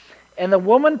 years." And the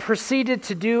woman proceeded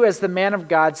to do as the man of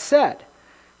God said.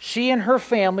 She and her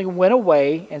family went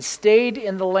away and stayed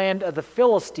in the land of the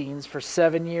Philistines for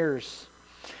 7 years.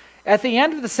 At the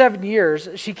end of the 7 years,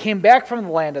 she came back from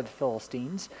the land of the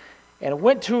Philistines, and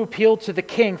went to appeal to the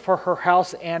king for her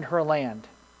house and her land.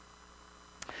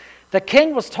 The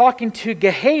king was talking to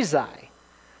Gehazi,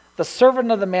 the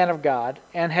servant of the man of God,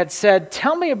 and had said,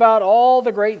 "Tell me about all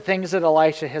the great things that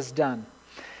Elisha has done."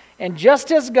 And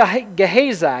just as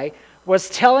Gehazi was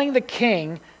telling the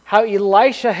king how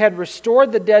Elisha had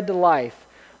restored the dead to life,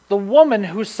 the woman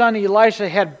whose son Elisha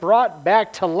had brought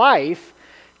back to life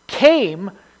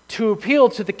came to appeal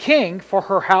to the king for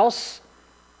her house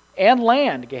and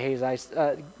land. Gehazi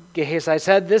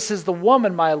said, "This is the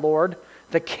woman, my lord,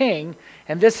 the king,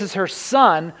 and this is her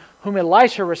son whom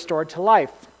Elisha restored to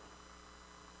life."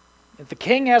 The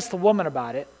king asked the woman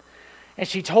about it, and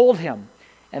she told him.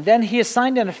 And then he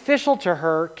assigned an official to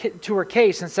her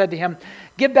case and said to him,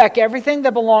 "Give back everything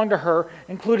that belonged to her,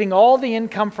 including all the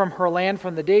income from her land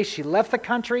from the day she left the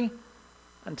country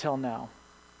until now."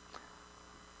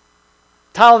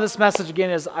 The title of this message again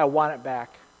is, "I Want It Back."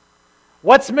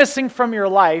 What's missing from your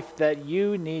life that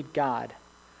you need God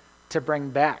to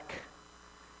bring back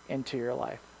into your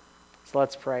life? So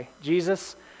let's pray.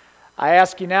 Jesus, I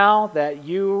ask you now that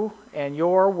you and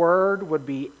your word would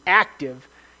be active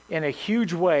in a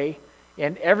huge way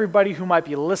in everybody who might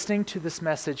be listening to this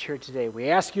message here today. We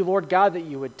ask you, Lord God, that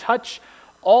you would touch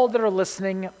all that are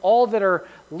listening, all that are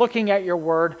looking at your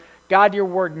word. God, your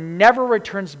word never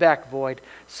returns back void.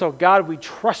 So God, we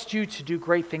trust you to do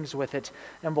great things with it,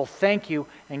 and we'll thank you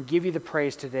and give you the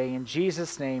praise today in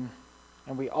Jesus' name.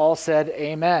 And we all said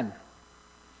amen.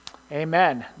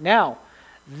 Amen. Now,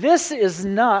 this is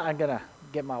not, I'm going to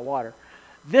get my water.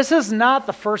 This is not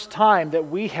the first time that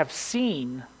we have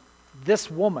seen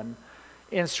this woman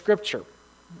in Scripture.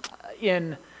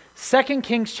 In 2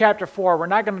 Kings chapter 4, we're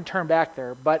not going to turn back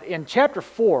there, but in chapter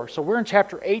 4, so we're in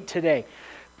chapter 8 today.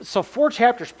 So 4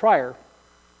 chapters prior,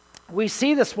 we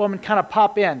see this woman kind of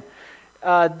pop in.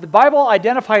 The Bible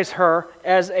identifies her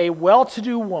as a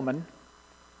well-to-do woman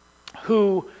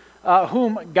whom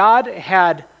God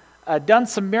had done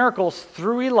some miracles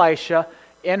through Elisha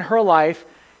in her life.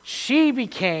 She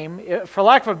became, for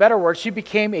lack of a better word, she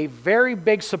became a very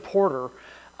big supporter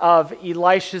of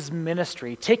Elisha's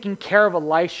ministry, taking care of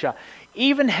Elisha.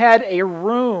 Even had a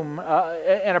room,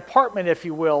 an apartment, if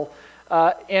you will,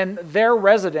 in their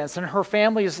residence, in her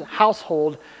family's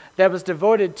household that was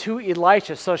devoted to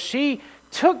Elisha. So she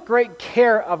took great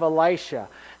care of Elisha.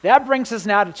 That brings us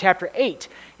now to chapter 8.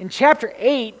 In chapter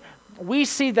 8, we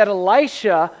see that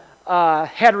Elisha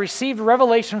had received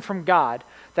revelation from God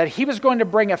that he was going to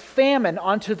bring a famine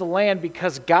onto the land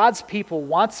because God's people,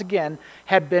 once again,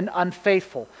 had been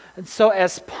unfaithful. And so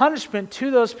as punishment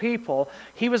to those people,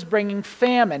 he was bringing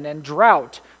famine and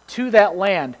drought to that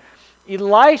land.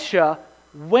 Elisha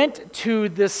went to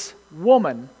this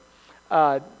woman.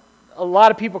 A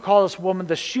lot of people call this woman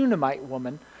the Shunammite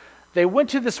woman. He went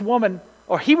to this woman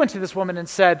and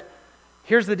said,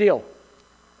 "Here's the deal.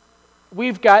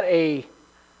 We've got a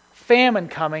famine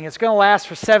coming. It's going to last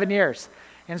for 7 years.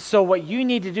 And so what you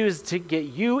need to do is to get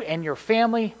you and your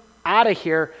family out of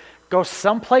here, go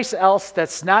someplace else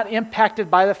that's not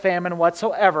impacted by the famine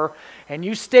whatsoever, and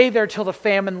you stay there till the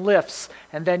famine lifts,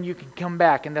 and then you can come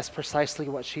back." And that's precisely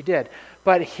what she did.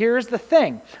 But here's the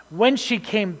thing. When she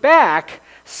came back,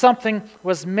 something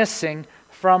was missing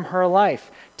from her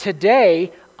life.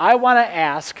 Today, I want to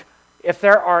ask if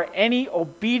there are any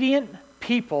obedient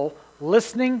people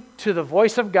listening to the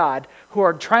voice of God who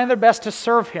are trying their best to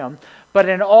serve Him, but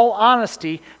in all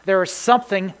honesty, there is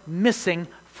something missing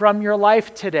from your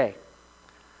life today.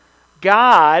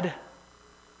 God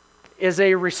is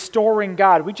a restoring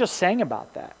God. We just sang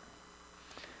about that.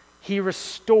 He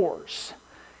restores.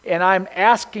 And I'm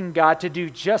asking God to do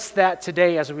just that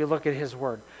today as we look at His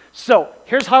Word. So,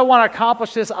 here's how I want to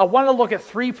accomplish this. I want to look at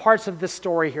 3 parts of this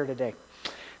story here today.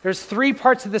 There's 3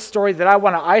 parts of this story that I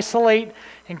want to isolate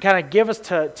and kind of give us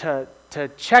to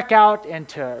check out and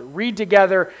to read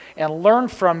together and learn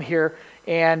from here.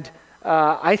 And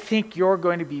I think you're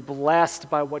going to be blessed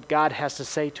by what God has to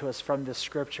say to us from this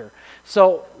scripture.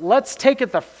 So let's take a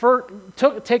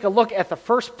look at the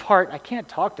first part. I can't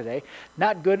talk today.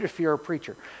 Not good if you're a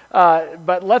preacher.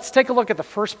 But let's take a look at the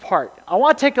first part. I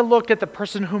want to take a look at the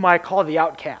person whom I call the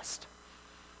outcast.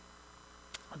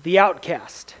 The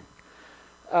outcast.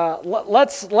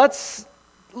 Let's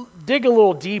dig a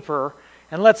little deeper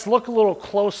and let's look a little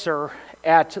closer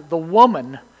at the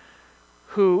woman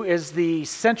who is the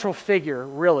central figure,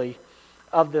 really,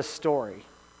 of this story.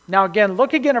 Now again,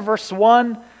 look again at verse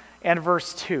 1 and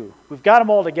verse 2. We've got them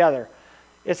all together.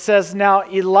 It says, "Now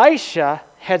Elisha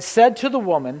had said to the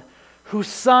woman whose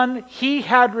son he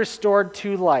had restored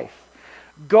to life,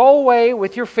 'Go away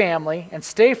with your family and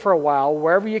stay for a while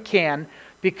wherever you can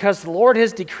because the Lord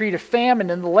has decreed a famine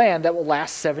in the land that will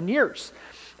last 7 years.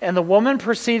 And the woman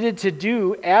proceeded to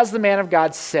do as the man of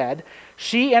God said.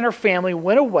 She and her family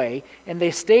went away, and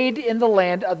they stayed in the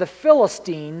land of the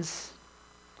Philistines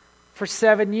for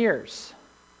 7 years.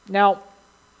 Now,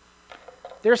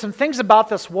 there are some things about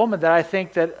this woman that I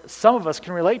think that some of us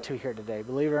can relate to here today,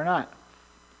 believe it or not.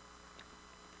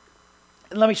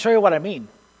 And let me show you what I mean.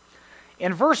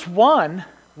 In verse 1,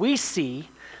 we see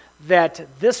that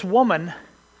this woman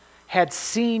had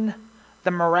seen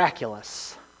the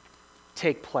miraculous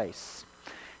take place.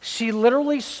 She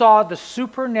literally saw the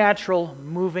supernatural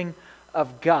moving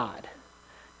of God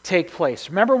take place.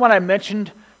 Remember when I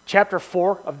mentioned chapter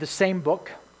 4 of the same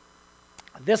book?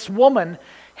 This woman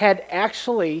had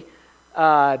actually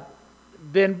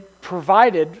been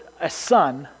provided a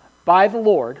son by the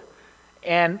Lord,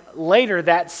 and later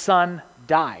that son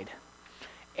died.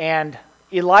 And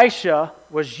Elisha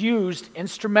was used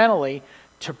instrumentally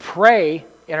to pray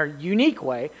in a unique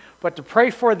way, but to pray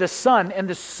for the son, and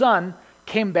the son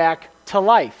came back to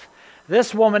life.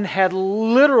 This woman had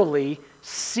literally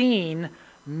seen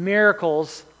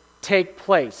miracles take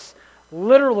place,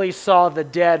 literally saw the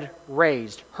dead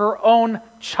raised, her own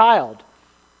child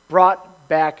brought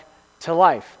back to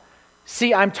life.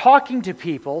 See, I'm talking to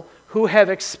people who have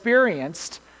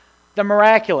experienced the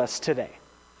miraculous today.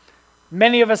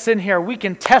 Many of us in here, we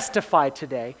can testify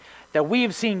today that we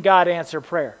have seen God answer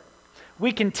prayer.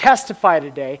 We can testify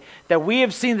today that we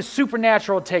have seen the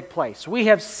supernatural take place. We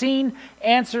have seen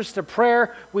answers to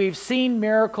prayer. We've seen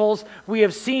miracles. We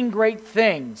have seen great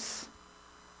things.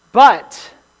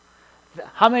 But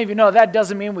how many of you know that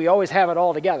doesn't mean we always have it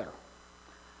all together?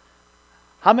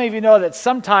 How many of you know that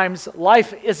sometimes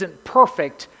life isn't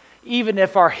perfect, even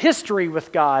if our history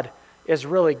with God is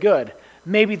really good?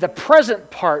 Maybe the present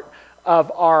part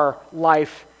of our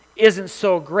life isn't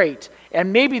so great.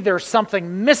 And maybe there's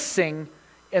something missing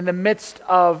in the midst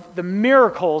of the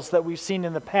miracles that we've seen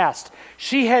in the past.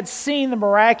 She had seen the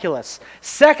miraculous.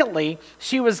 Secondly,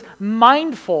 she was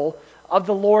mindful of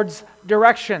the Lord's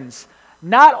directions.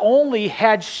 Not only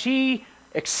had she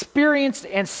experienced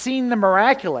and seen the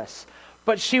miraculous,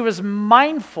 but she was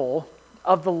mindful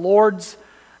of the Lord's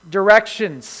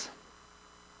directions.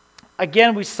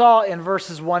 Again, we saw in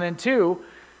verses 1 and 2,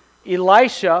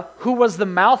 Elisha, who was the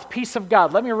mouthpiece of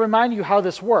God. Let me remind you how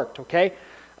this worked, okay?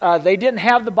 They didn't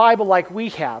have the Bible like we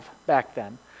have back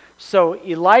then. So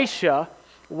Elisha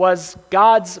was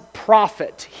God's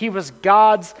prophet. He was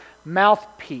God's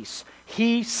mouthpiece.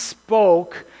 He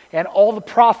spoke, and all the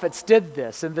prophets did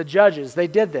this, and the judges, they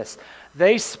did this.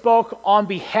 They spoke on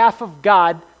behalf of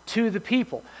God to the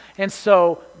people. And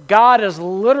so God is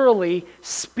literally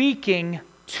speaking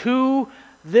to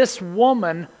this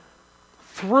woman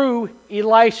through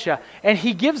Elisha. And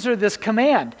he gives her this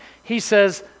command. He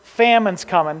says, famine's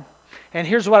coming, and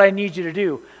here's what I need you to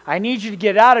do. I need you to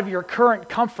get out of your current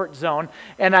comfort zone,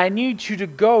 and I need you to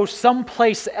go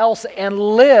someplace else and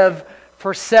live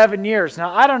for 7 years.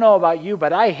 Now, I don't know about you,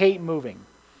 but I hate moving.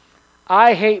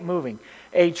 I hate moving.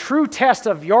 A true test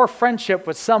of your friendship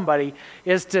with somebody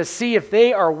is to see if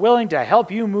they are willing to help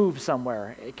you move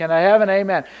somewhere. Can I have an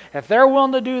amen? If they're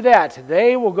willing to do that,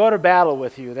 they will go to battle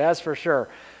with you, that's for sure.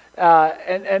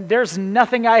 And there's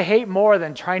nothing I hate more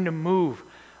than trying to move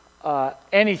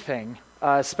anything,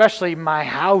 especially my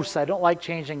house. I don't like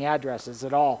changing addresses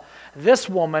at all. This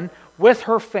woman with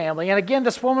her family, and again,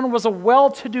 this woman was a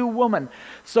well-to-do woman,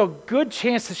 so good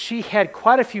chance that she had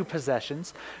quite a few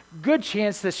possessions, good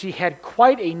chance that she had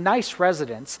quite a nice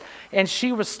residence, and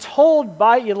she was told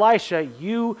by Elisha,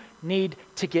 you need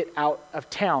to get out of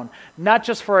town. Not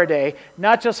just for a day,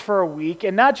 not just for a week,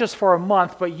 and not just for a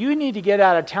month, but you need to get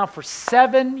out of town for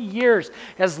 7 years.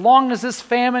 As long as this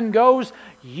famine goes,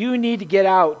 you need to get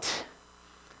out.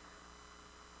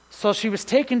 So she was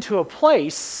taken to a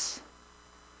place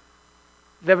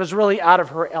that was really out of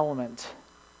her element,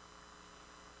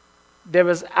 that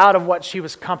was out of what she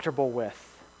was comfortable with.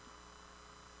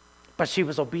 But she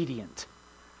was obedient.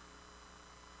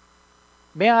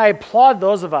 May I applaud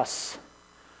those of us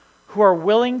who are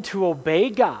willing to obey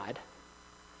God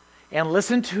and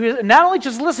listen to His, not only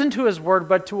just listen to His word,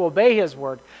 but to obey His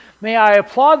word. May I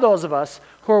applaud those of us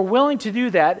who are willing to do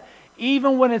that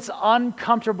even when it's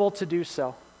uncomfortable to do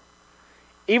so.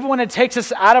 Even when it takes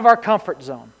us out of our comfort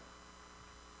zone.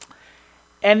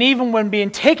 And even when being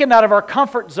taken out of our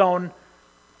comfort zone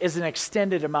is an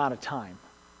extended amount of time.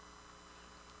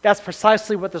 That's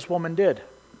precisely what this woman did.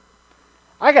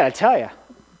 I got to tell you,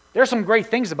 there's some great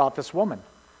things about this woman.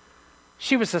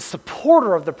 She was a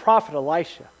supporter of the prophet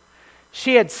Elisha.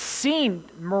 She had seen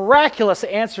miraculous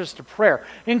answers to prayer,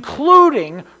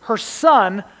 including her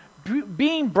son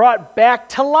being brought back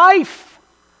to life.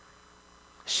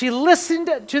 She listened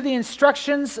to the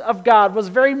instructions of God, was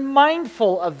very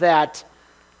mindful of that.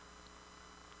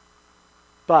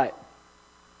 But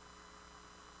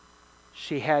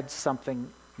she had something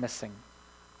missing.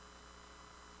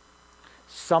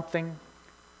 Something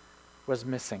was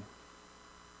missing.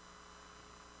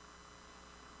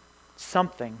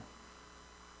 Something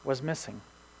was missing.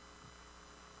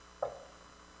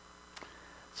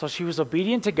 So she was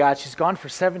obedient to God. She's gone for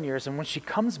 7 years. And when she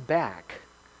comes back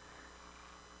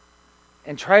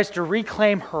and tries to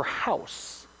reclaim her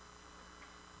house,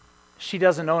 she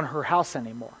doesn't own her house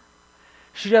anymore.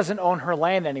 She doesn't own her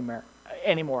land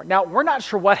anymore. Now, we're not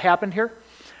sure what happened here.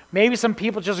 Maybe some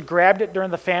people just grabbed it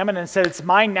during the famine and said, it's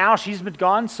mine now. She's been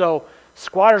gone, so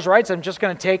squatter's rights, I'm just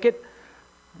going to take it.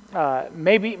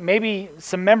 Maybe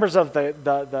some members of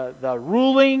the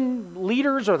ruling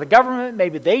leaders or the government,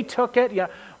 maybe they took it.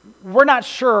 We're not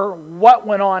sure what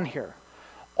went on here.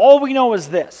 All we know is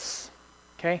this,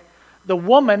 okay? The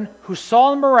woman who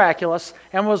saw the miraculous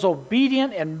and was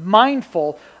obedient and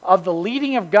mindful of the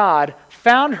leading of God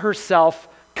found herself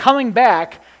coming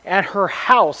back, and her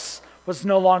house was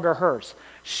no longer hers.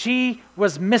 She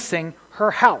was missing her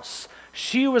house.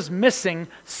 She was missing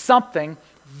something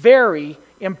very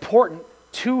important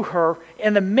to her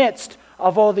in the midst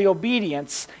of all the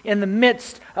obedience, in the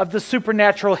midst of the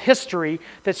supernatural history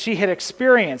that she had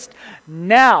experienced.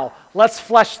 Now, let's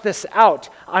flesh this out.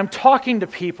 I'm talking to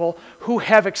people who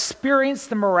have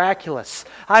experienced the miraculous.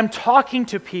 I'm talking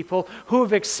to people who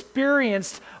have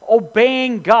experienced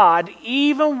obeying God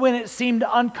even when it seemed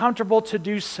uncomfortable to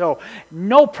do so.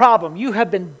 No problem. You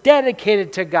have been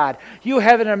dedicated to God. You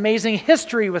have an amazing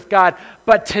history with God.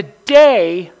 But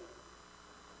today,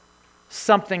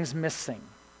 something's missing.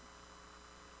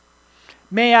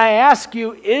 May I ask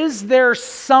you, is there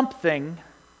something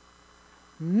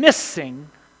missing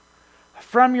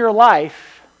from your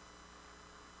life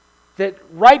that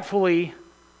rightfully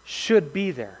should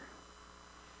be there?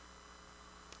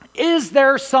 Is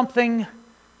there something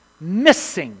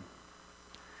missing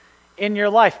in your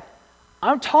life?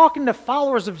 I'm talking to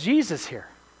followers of Jesus here.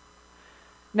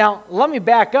 Now, let me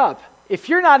back up. If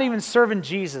you're not even serving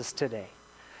Jesus today,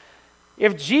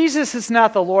 if Jesus is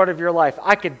not the Lord of your life,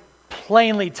 I could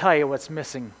plainly tell you what's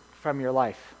missing from your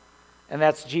life, and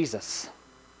that's Jesus.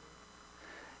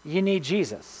 You need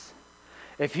Jesus.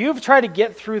 If you've tried to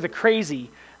get through the crazy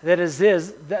that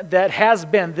has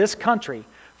been this country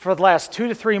for the last 2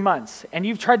 to 3 months, and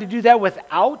you've tried to do that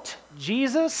without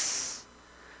Jesus,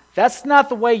 that's not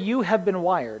the way you have been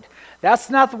wired. That's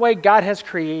not the way God has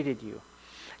created you.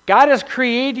 God has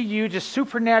created you to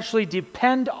supernaturally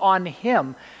depend on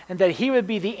Him, and that He would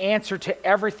be the answer to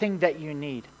everything that you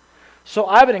need. So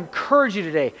I would encourage you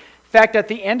today. In fact, at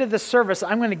the end of the service,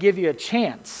 I'm going to give you a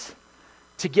chance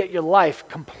to get your life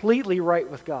completely right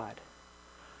with God.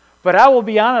 But I will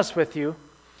be honest with you,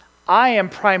 I am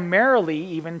primarily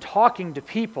even talking to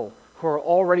people who are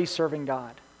already serving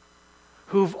God,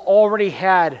 who've already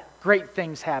had great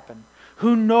things happen,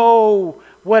 who know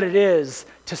what it is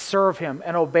to serve Him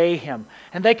and obey Him.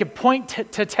 And they could point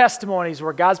to testimonies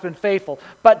where God's been faithful.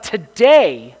 But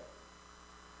today,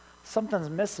 something's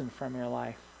missing from your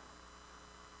life.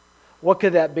 What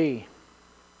could that be?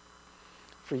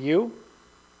 For you,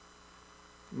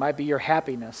 it might be your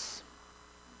happiness.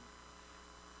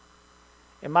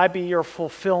 It might be your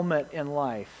fulfillment in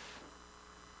life.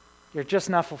 You're just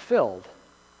not fulfilled.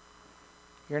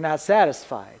 You're not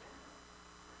satisfied.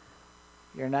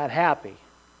 You're not happy.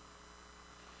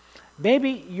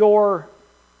 Maybe your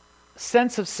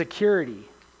sense of security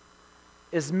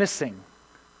is missing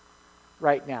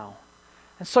right now.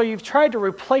 And so you've tried to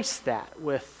replace that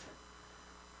with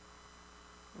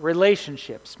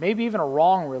relationships, maybe even a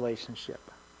wrong relationship.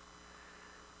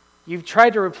 You've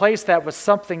tried to replace that with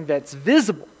something that's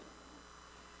visible.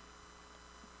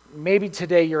 Maybe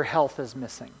today your health is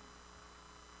missing.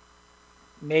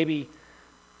 Maybe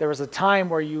there was a time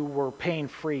where you were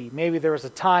pain-free. Maybe there was a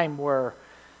time where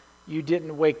you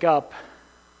didn't wake up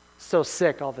so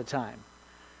sick all the time.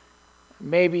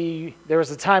 Maybe there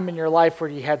was a time in your life where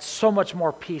you had so much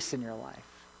more peace in your life.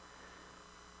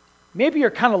 Maybe you're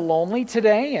kind of lonely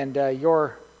today, and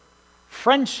your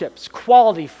friendships,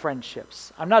 quality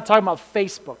friendships. I'm not talking about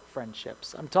Facebook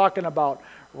friendships. I'm talking about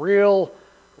real,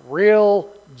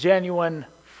 genuine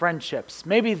friendships.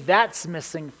 Maybe that's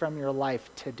missing from your life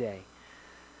today.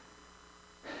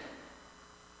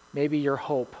 Maybe your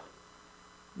hope.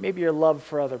 Maybe your love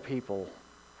for other people.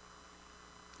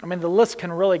 I mean, the list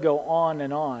can really go on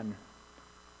and on.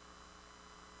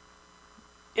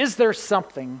 Is there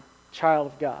something, child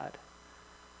of God,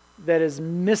 that is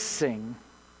missing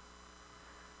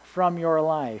from your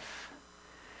life.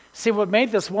 See, what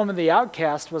made this woman the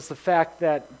outcast was the fact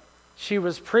that she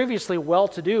was previously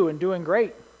well-to-do and doing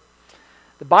great.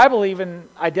 The Bible even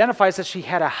identifies that she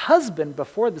had a husband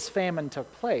before this famine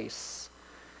took place.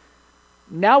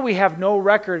 Now we have no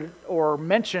record or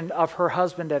mention of her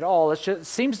husband at all. It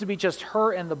seems to be just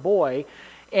her and the boy,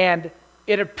 and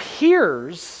it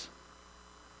appears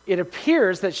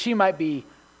that she might be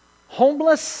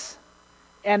homeless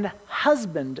and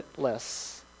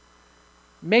husbandless,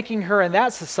 making her in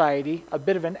that society a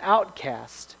bit of an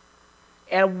outcast.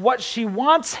 And what she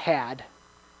once had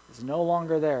is no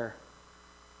longer there.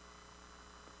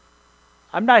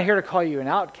 I'm not here to call you an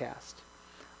outcast.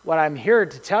 What I'm here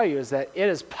to tell you is that it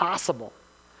is possible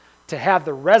to have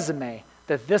the resume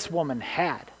that this woman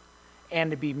had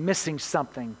and to be missing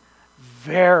something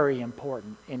very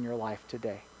important in your life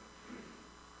today.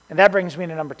 And that brings me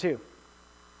to number 2.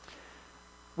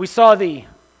 We saw the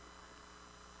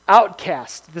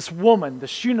outcast, this woman, the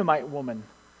Shunammite woman,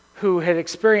 who had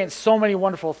experienced so many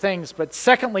wonderful things. But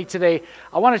secondly today,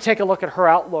 I want to take a look at her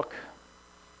outlook.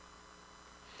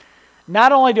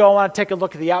 Not only do I want to take a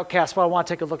look at the outcast, but I want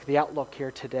to take a look at the outlook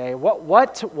here today. What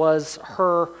was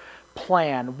her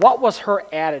plan? What was her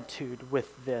attitude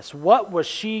with this? What was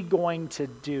she going to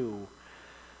do?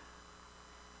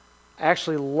 I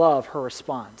actually love her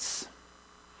response.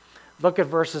 Look at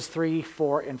verses 3,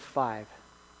 4, and 5.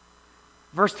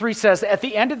 Verse 3 says, "At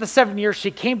the end of the 7 years,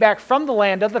 she came back from the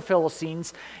land of the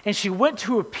Philistines, and she went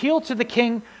to appeal to the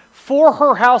king for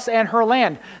her house and her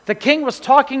land." The king was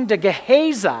talking to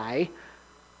Gehazi,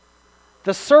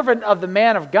 the servant of the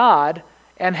man of God,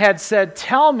 and had said,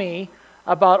 "Tell me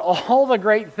about all the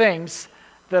great things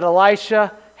that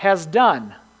Elisha has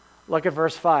done." Look at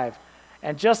verse 5.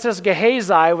 "And just as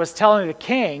Gehazi was telling the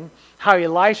king how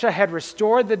Elisha had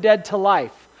restored the dead to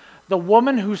life, the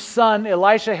woman whose son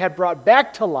Elisha had brought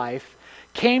back to life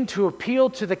came to appeal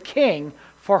to the king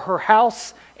for her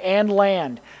house and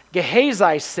land.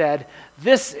 Gehazi said,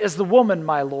 'This is the woman,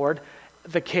 my lord,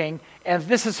 the king, and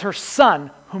this is her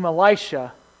son whom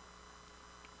Elisha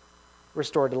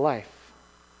restored to life.'"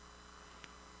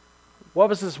 What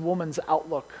was this woman's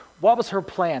outlook? What was her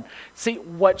plan? See,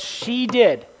 what she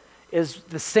did is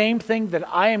the same thing that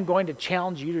I am going to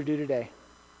challenge you to do today.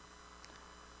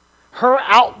 Her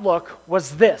outlook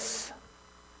was this.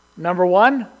 Number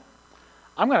 1,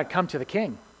 I'm going to come to the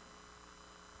king.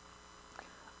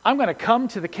 I'm going to come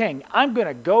to the king. I'm going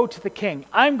to go to the king.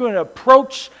 I'm going to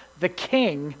approach the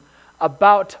king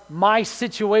about my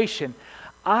situation.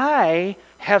 I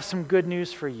have some good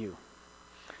news for you.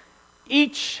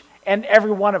 Each and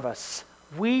every one of us,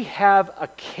 we have a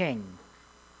king.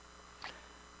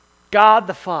 God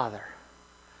the Father,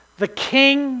 the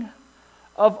King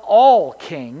of all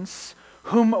kings,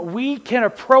 whom we can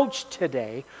approach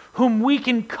today, whom we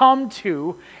can come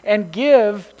to and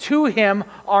give to him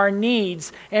our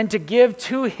needs and to give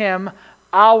to him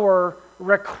our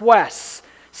requests.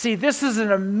 See, this is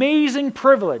an amazing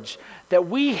privilege that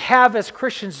we have as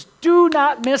Christians. Do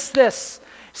not miss this.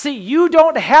 See, you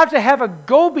don't have to have a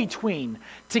go-between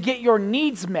to get your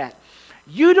needs met.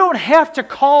 You don't have to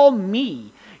call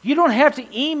me. You don't have to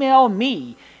email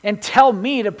me and tell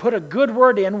me to put a good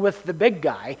word in with the big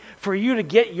guy for you to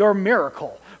get your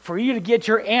miracle, for you to get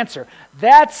your answer.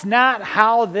 That's not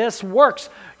how this works.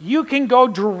 You can go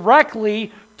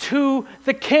directly to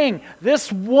the king.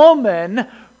 This woman,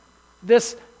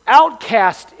 this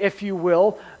outcast, if you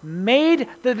will, made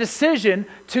the decision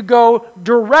to go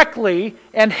directly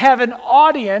and have an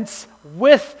audience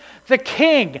with the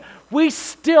king. We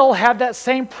still have that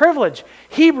same privilege.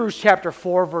 Hebrews chapter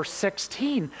 4, verse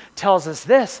 16 tells us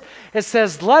this. It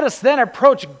says, "Let us then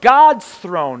approach God's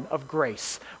throne of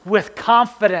grace with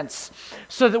confidence,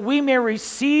 so that we may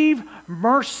receive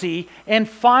mercy and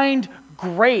find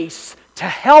grace to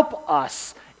help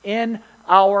us in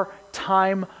our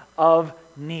time of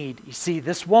need." You see,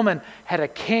 this woman had a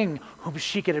king whom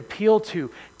she could appeal to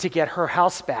get her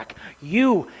house back.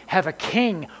 You have a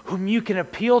king whom you can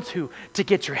appeal to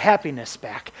get your happiness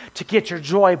back, to get your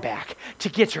joy back, to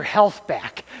get your health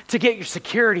back, to get your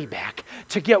security back,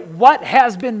 to get what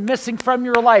has been missing from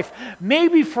your life.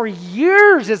 Maybe for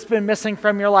years it's been missing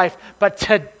from your life, but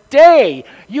today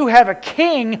you have a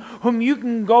king whom you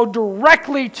can go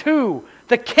directly to,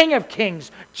 the King of Kings,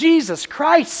 Jesus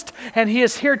Christ, and he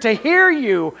is here to hear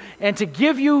you and to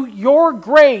give you your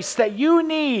grace that you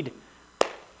need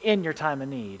in your time of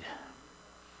need.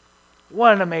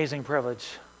 What an amazing privilege.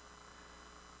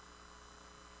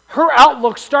 Her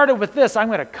outlook started with this: I'm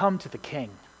going to come to the king.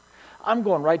 I'm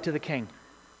going right to the king.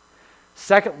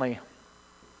 Secondly,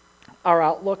 our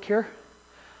outlook here,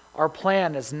 our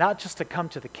plan is not just to come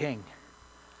to the king.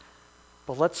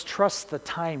 But let's trust the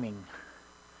timing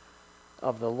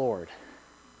of the Lord.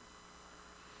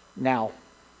 Now,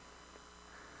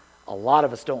 a lot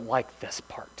of us don't like this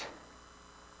part.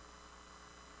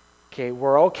 Okay,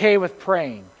 we're okay with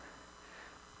praying.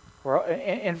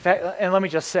 In fact, and let me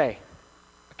just say,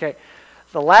 okay,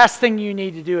 the last thing you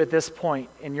need to do at this point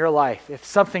in your life, if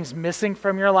something's missing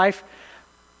from your life,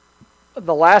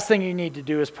 the last thing you need to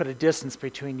do is put a distance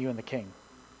between you and the King.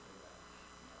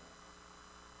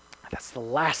 That's the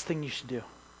last thing you should do.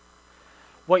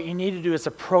 What you need to do is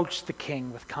approach the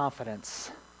King with confidence.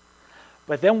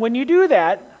 But then when you do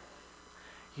that,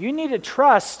 you need to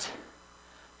trust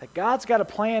that God's got a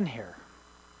plan here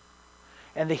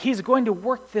and that He's going to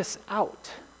work this out.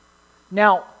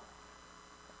 Now,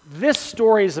 this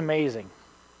story is amazing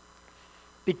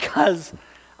because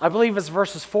I believe it's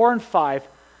verses 4 and 5.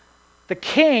 The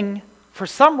king, for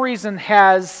some reason,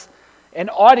 has an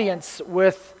audience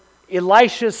with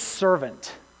Elisha's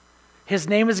servant. His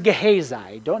name is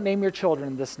Gehazi. Don't name your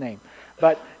children this name.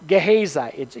 But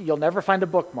Gehazi, you'll never find a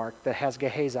bookmark that has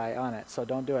Gehazi on it, so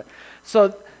don't do it.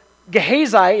 So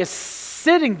Gehazi is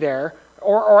sitting there,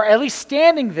 or at least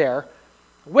standing there,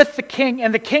 with the king,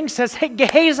 and the king says, "Hey,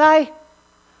 Gehazi,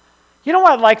 you know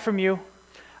what I'd like from you?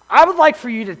 I would like for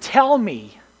you to tell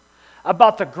me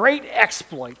about the great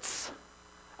exploits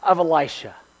of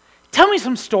Elisha. Tell me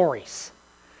some stories.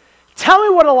 Tell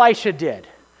me what Elisha did.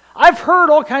 I've heard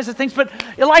all kinds of things, but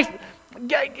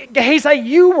Gehazi,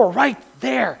 you were right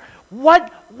there. What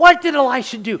did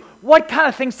Elisha do? What kind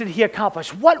of things did he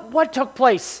accomplish? What took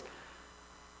place?"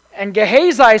 And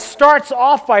Gehazi starts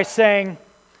off by saying,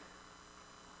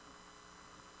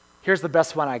 "Here's the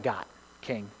best one I got,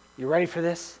 King. You ready for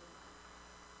this?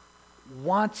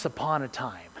 Once upon a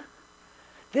time."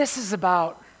 This is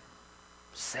about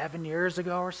 7 years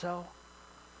ago or so.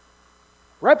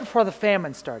 Right before the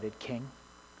famine started, King.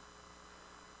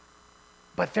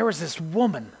 But there was this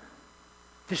woman,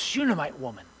 this Shunammite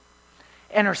woman,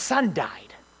 and her son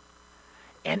died.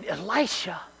 And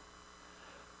Elisha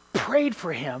prayed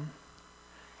for him,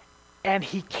 and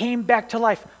he came back to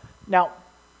life. Now,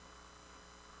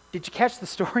 did you catch the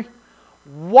story?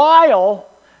 While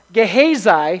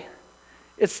Gehazi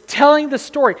is telling the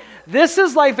story, this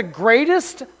is like the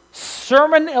greatest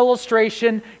sermon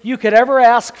illustration you could ever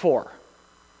ask for.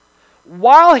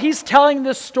 While he's telling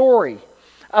this story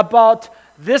about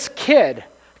this kid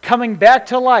coming back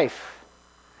to life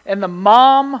and the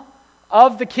mom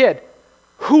of the kid,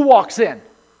 who walks in?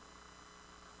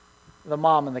 The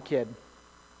mom and the kid.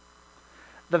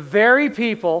 The very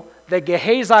people that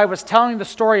Gehazi was telling the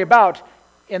story about,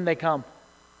 in they come.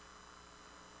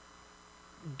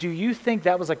 Do you think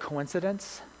that was a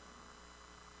coincidence?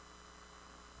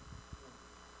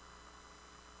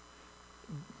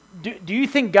 Do you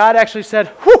think God actually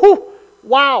said, "Whoo,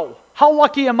 wow, how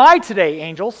lucky am I today,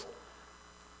 angels"?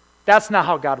 That's not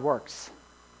how God works.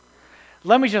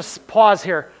 Let me just pause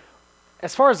here.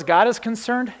 As far as God is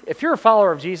concerned, if you're a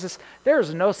follower of Jesus, there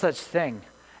is no such thing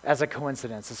as a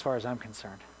coincidence as far as I'm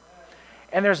concerned.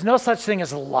 And there's no such thing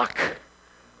as luck.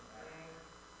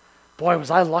 Boy,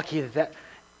 was I lucky that...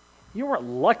 You weren't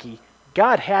lucky.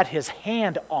 God had His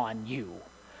hand on you.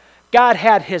 God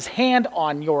had His hand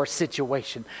on your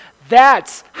situation.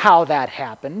 That's how that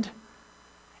happened.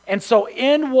 And so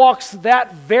in walks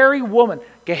that very woman.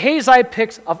 Gehazi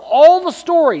picks, of all the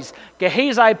stories,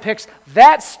 Gehazi picks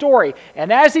that story.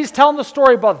 And as he's telling the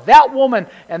story about that woman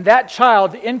and that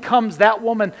child, in comes that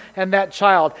woman and that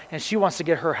child, and she wants to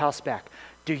get her house back.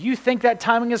 Do you think that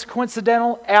timing is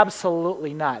coincidental?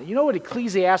 Absolutely not. You know what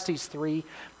Ecclesiastes 3,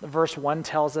 verse 1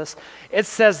 tells us? It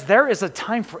says, "There is a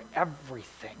time for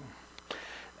everything,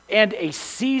 and a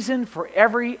season for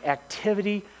every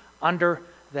activity under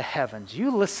the heavens." You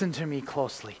listen to me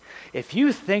closely. If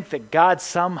you think that God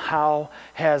somehow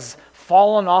has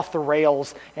fallen off the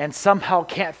rails and somehow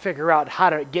can't figure out how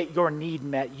to get your need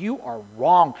met, you are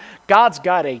wrong. God's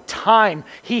got a time.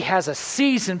 He has a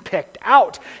season picked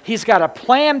out. He's got a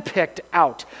plan picked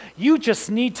out. You just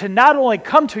need to not only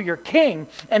come to your King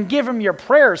and give Him your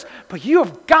prayers, but you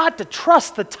have got to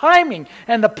trust the timing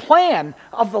and the plan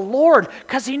of the Lord,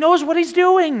 because He knows what He's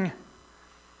doing.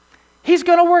 He's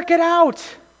going to work it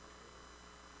out.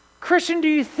 Christian, do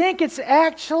you think it's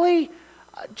actually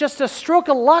just a stroke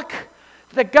of luck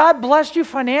that God blessed you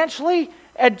financially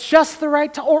at just the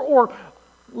right time? Or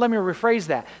let me rephrase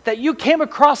that you came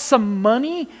across some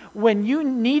money when you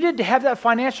needed to have that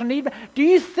financial need? Do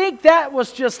you think that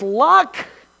was just luck?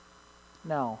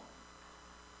 No.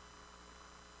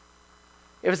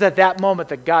 It was at that moment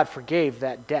that God forgave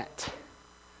that debt.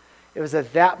 It was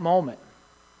at that moment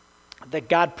that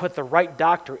God put the right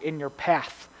doctor in your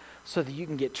path so that you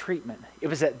can get treatment. It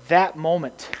was at that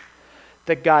moment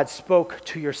that God spoke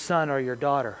to your son or your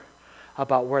daughter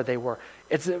about where they were.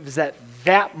 It was at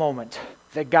that moment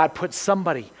that God put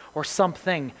somebody or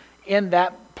something in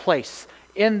that place,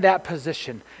 in that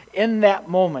position, in that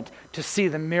moment to see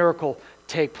the miracle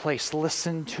take place.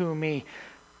 Listen to me.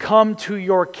 Come to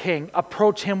your King.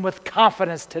 Approach him with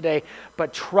confidence today,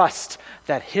 but trust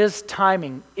that his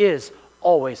timing is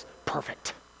always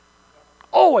perfect.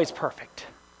 Always perfect.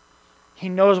 He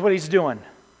knows what he's doing.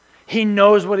 He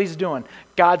knows what he's doing.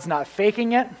 God's not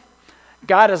faking it.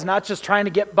 God is not just trying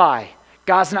to get by.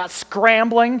 God's not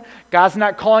scrambling. God's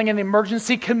not calling an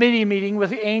emergency committee meeting with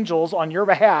the angels on your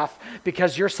behalf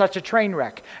because you're such a train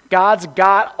wreck. God's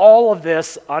got all of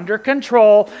this under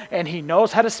control, and he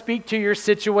knows how to speak to your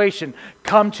situation.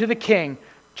 Come to the King.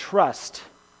 Trust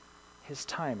his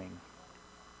timing.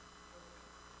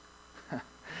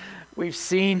 We've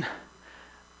seen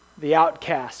the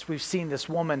outcast. We've seen this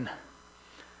woman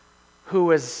who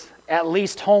was at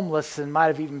least homeless and might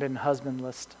have even been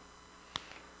husbandless.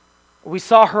 We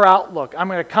saw her outlook. I'm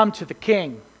going to come to the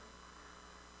King,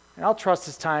 and I'll trust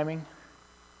his timing.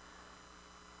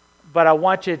 But I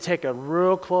want you to take a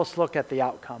real close look at the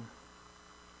outcome.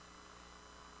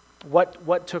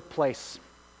 What took place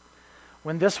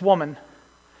when this woman,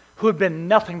 who had been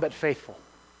nothing but faithful,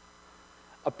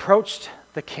 approached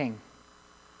the King?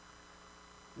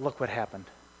 Look what happened.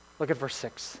 Look at verse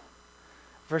 6.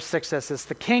 Verse 6 says this: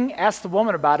 the king asked the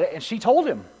woman about it, and she told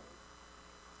him.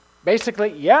 Basically,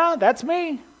 yeah, that's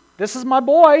me. This is my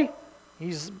boy.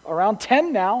 He's around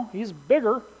 10 now. He's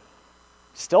bigger.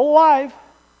 Still alive.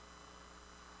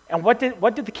 And what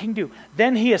did the king do?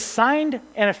 Then he assigned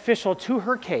an official to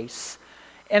her case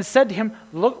and said to him,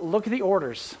 look at the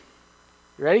orders.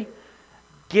 You ready?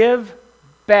 Give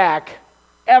back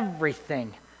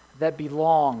everything that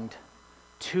belonged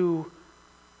to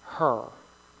her,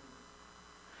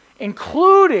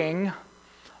 including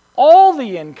all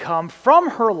the income from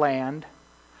her land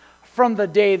from the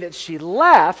day that she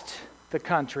left the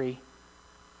country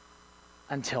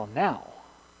until now.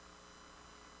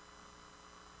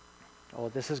 Oh,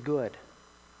 this is good.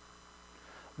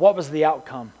 What was the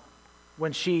outcome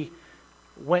when she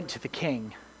went to the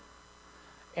king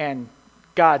and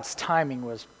God's timing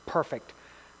was perfect?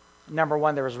 Number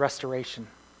one, there was restoration.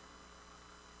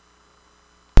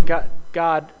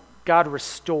 God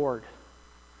restored.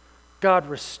 God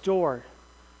restored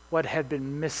what had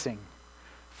been missing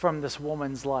from this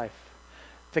woman's life.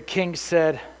 The king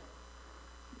said,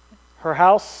 her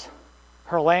house,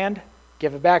 her land,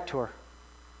 give it back to her.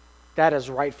 That is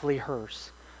rightfully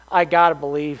hers. I got to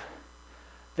believe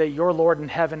that your Lord in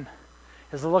heaven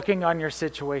is looking on your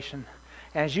situation.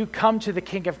 And as you come to the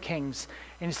King of Kings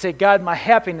and you say, God, my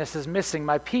happiness is missing,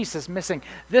 my peace is missing,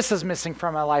 this is missing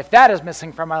from my life, that is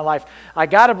missing from my life, I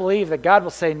got to believe that God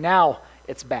will say, now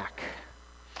it's back.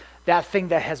 That thing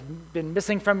that has been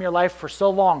missing from your life for so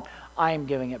long, I am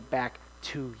giving it back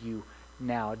to you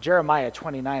now. Jeremiah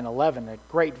 29:11, a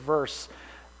great verse.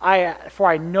 For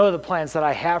I know the plans that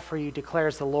I have for you,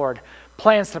 declares the Lord.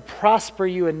 Plans to prosper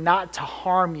you and not to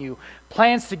harm you.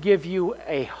 Plans to give you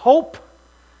a hope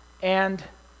and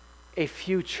a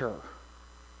future.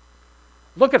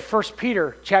 Look at 1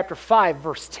 Peter chapter 5,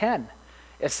 verse 10.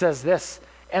 It says this: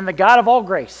 and the God of all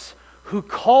grace, who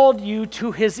called you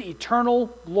to his eternal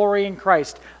glory in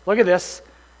Christ. Look at this.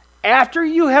 After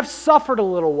you have suffered a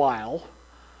little while,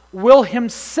 will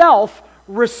himself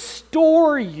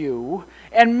restore you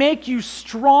and make you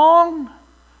strong,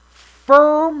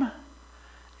 firm,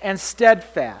 and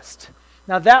steadfast.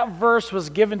 Now that verse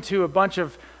was given to a bunch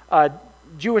of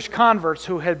Jewish converts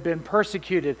who had been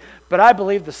persecuted, but I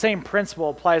believe the same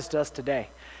principle applies to us today.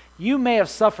 You may have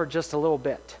suffered just a little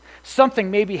bit. Something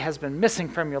maybe has been missing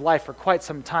from your life for quite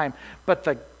some time, but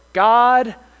the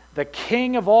God, the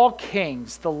King of all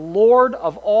kings, the Lord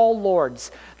of all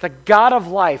lords, the God of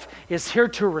life is here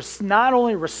to not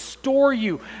only restore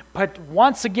you, but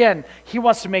once again, he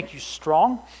wants to make you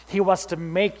strong. He wants to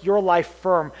make your life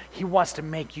firm. He wants to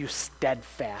make you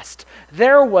steadfast.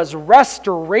 There was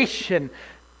restoration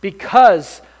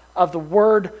because of the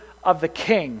word of the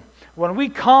King. When we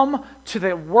come to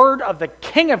the word of the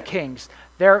King of Kings,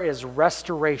 there is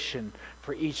restoration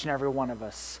for each and every one of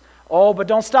us. Oh, but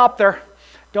don't stop there.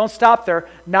 Don't stop there.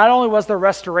 Not only was there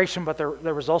restoration, but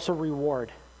there was also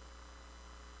reward.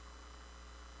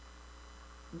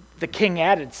 The king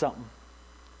added something.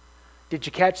 Did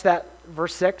you catch that?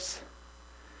 Verse 6?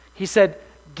 He said,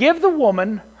 give the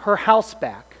woman her house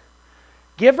back.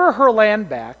 Give her her land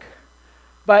back.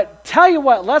 But tell you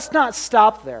what, let's not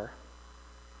stop there.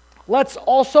 Let's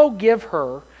also give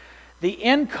her the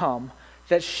income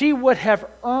that she would have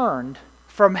earned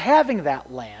from having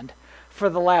that land for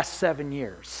the last 7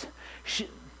 years. She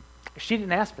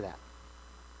didn't ask for that.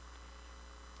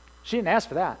 She didn't ask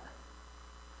for that.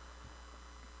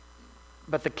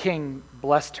 But the king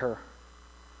blessed her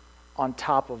on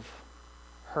top of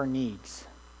her needs.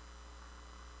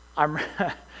 I'm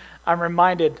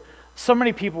reminded, so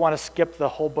many people want to skip the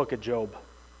whole book of Job.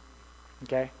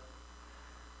 Okay?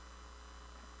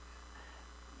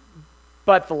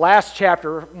 But the last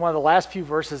chapter, one of the last few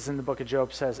verses in the book of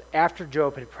Job says, after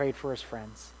Job had prayed for his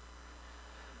friends,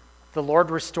 the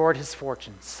Lord restored his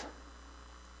fortunes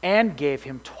and gave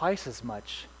him twice as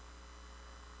much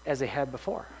as he had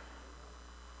before.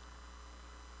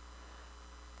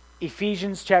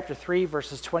 Ephesians chapter 3,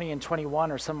 verses 20 and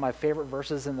 21 are some of my favorite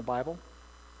verses in the Bible.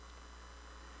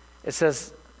 It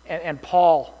says, and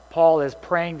Paul is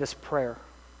praying this prayer.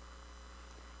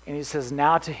 And he says,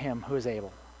 now to him who is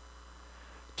able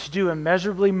to do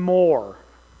immeasurably more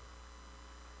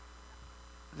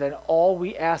than all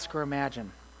we ask or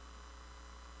imagine,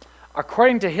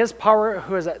 according to his power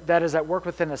that is at work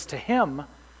within us, to him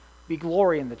be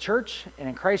glory in the church and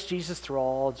in Christ Jesus through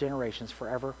all generations,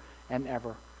 forever and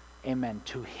ever. Amen.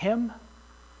 To him,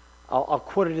 I'll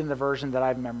quote it in the version that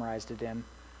I've memorized it in.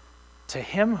 To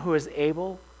him who is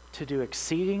able to do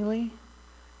exceedingly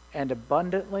and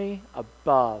abundantly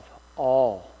above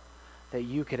all that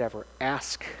you could ever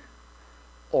ask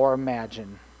or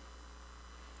imagine.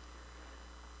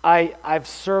 I've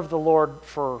served the Lord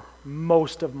for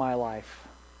most of my life.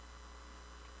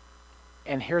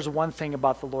 And here's one thing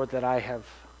about the Lord that I have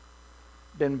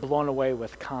been blown away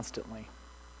with constantly.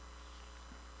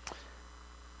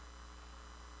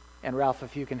 And Ralph,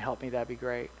 if you can help me, that'd be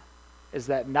great. Is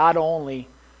that not only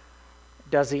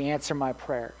does he answer my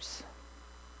prayers,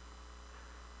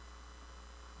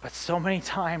 but so many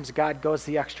times God goes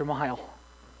the extra mile.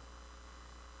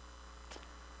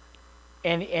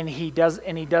 And he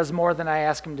does more than I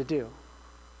ask him to do.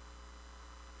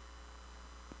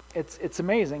 It's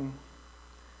amazing.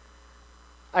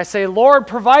 I say, Lord,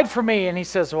 provide for me. And he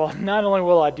says, well, not only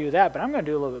will I do that, but I'm going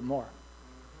to do a little bit more.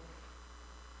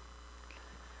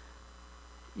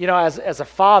 You know, as a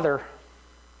father,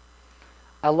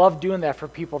 I love doing that for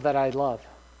people that I love.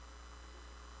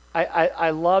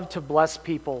 I love to bless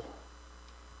people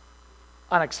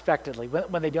unexpectedly,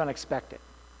 when they don't expect it.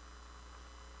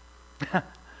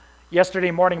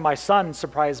 Yesterday morning, my son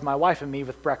surprised my wife and me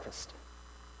with breakfast.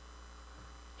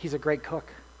 He's a great cook.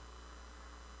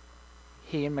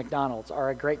 He and McDonald's are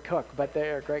a great cook, but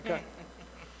they're a great cook.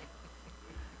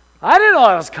 I didn't know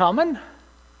I was coming.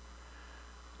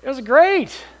 It was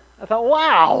great. I thought,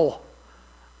 wow,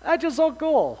 that's just so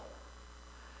cool.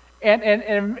 And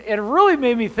it really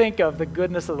made me think of the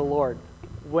goodness of the Lord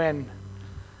when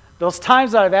those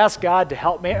times that I've asked God to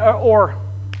help me, or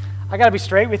I got to be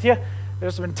straight with you,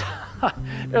 there's been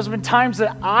times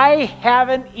that I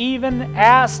haven't even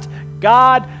asked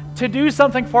God to do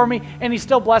something for me, and he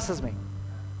still blesses me.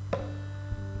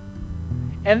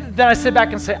 And then I sit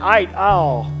back and say,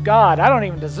 oh, God, I don't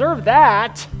even deserve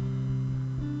that.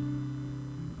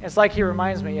 It's like he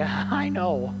reminds me, yeah, I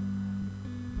know.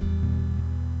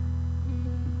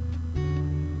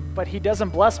 But he doesn't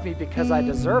bless me because I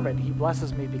deserve it. He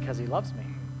blesses me because he loves me.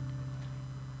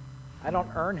 I don't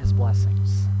earn his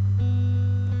blessings.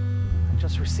 I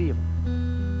just receive them.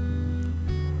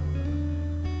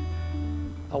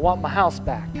 I want my house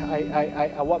back.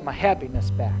 I want my happiness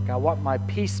back. I want my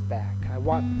peace back. I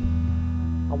want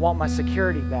my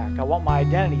security back. I want my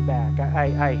identity back.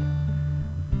 I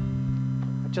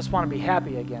just want to be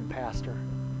happy again, Pastor.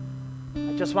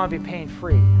 I just want to be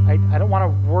pain-free. I don't want to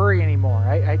worry anymore.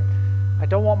 I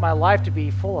don't want my life to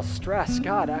be full of stress.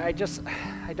 God, I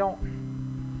don't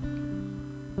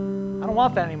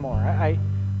want that anymore. I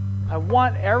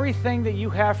want everything that you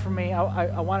have for me.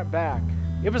 I want it back.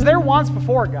 It was there once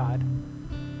before, God,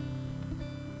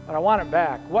 but I want it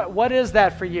back. What is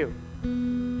that for you?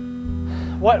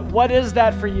 What is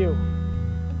that for you?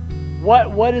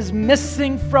 What is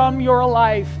missing from your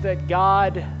life that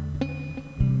God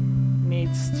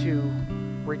needs to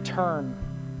return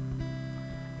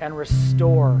and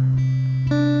restore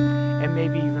and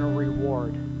maybe even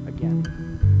reward again?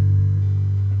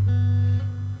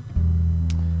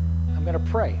 I'm going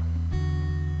to pray.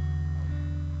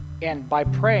 And by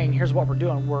praying, here's what we're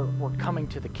doing. We're coming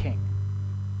to the King.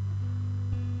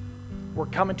 We're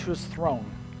coming to his throne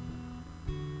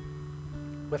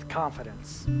with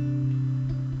confidence.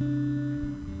 And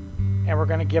we're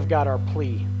going to give God our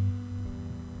plea.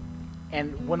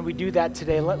 And when we do that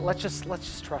today, let's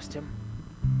just trust him.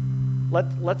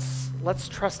 Let's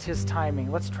trust his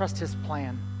timing. Let's trust his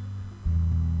plan.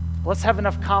 Let's have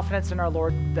enough confidence in our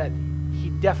Lord that he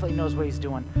definitely knows what he's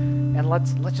doing. And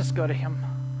let's just go to him.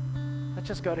 Let's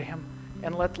just go to him.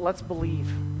 And let's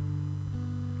believe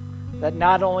that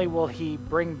not only will he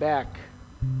bring back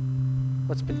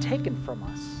what's been taken from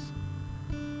us,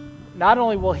 not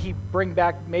only will he bring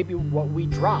back maybe what we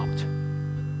dropped,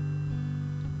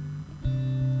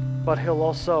 but he'll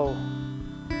also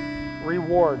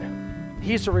reward.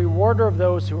 He's a rewarder of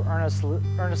those who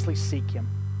earnestly seek him.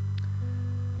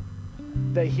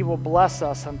 That he will bless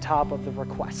us on top of the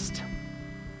request.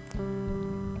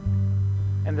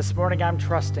 And this morning I'm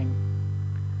trusting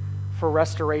for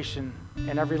restoration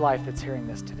in every life that's hearing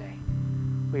this today.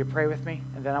 Will you pray with me?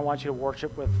 And then I want you to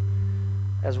worship with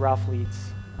as Ralph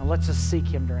leads. And let's just seek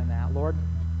him during that. Lord,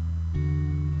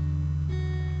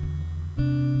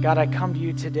 God, I come to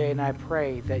you today and I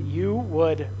pray that you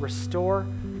would restore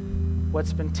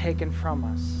what's been taken from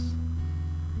us.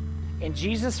 And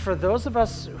Jesus, for those of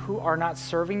us who are not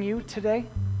serving you today,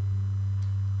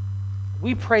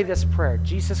 we pray this prayer.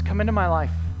 Jesus, come into my life.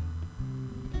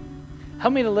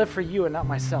 Help me to live for you and not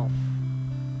myself.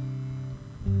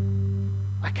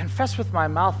 I confess with my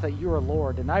mouth that you are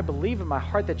Lord, and I believe in my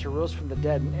heart that you rose from the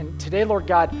dead. And today, Lord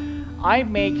God, I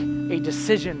make a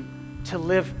decision to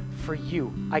live for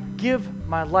you. I give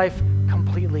my life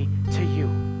completely to you.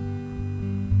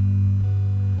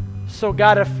 So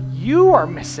God, if you are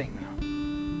missing,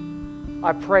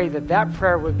 I pray that that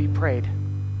prayer would be prayed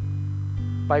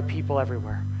by people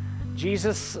everywhere.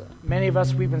 Jesus, many of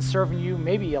us, we've been serving you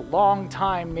maybe a long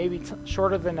time, maybe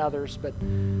shorter than others, but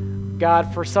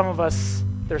God, for some of us,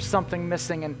 there's something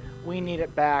missing and we need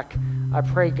it back. I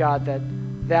pray, God, that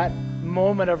that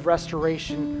moment of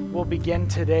restoration will begin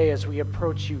today as we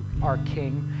approach you, our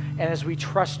King, and as we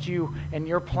trust you and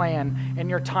your plan and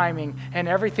your timing and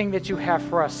everything that you have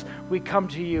for us. We come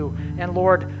to you, and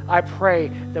Lord, I pray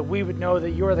that we would know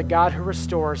that you are the God who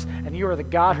restores and you are the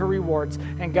God who rewards,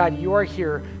 and God, you are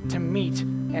here to meet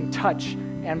and touch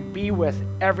and be with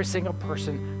every single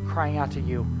person crying out to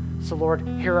you. So Lord,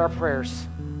 hear our prayers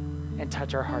and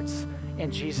touch our hearts.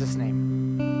 In Jesus'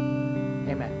 name,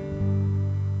 amen.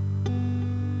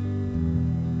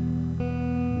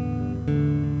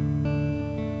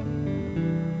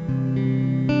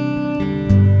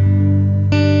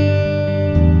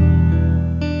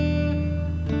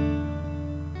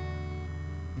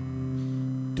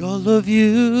 All of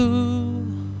you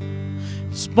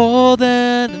is more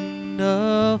than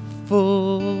enough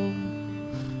for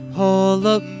all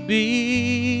of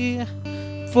me,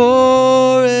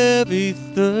 for every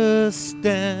thirst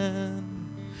and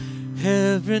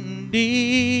every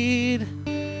need.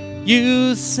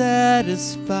 You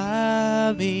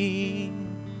satisfy me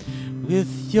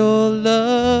with your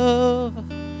love,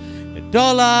 and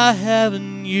all I have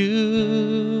in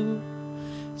you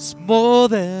is more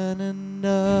than enough.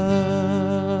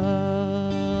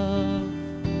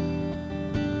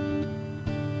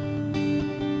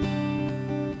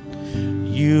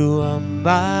 You are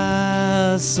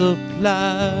my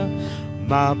supply,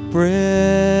 my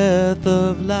breath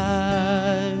of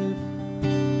life.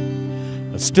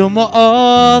 Still more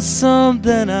awesome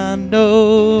than I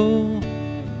know.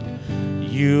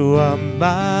 You are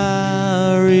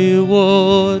my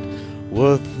reward,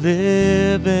 worth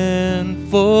living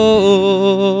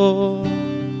for.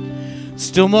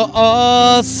 Still more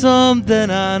awesome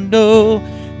than I know.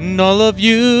 And all of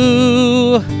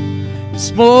you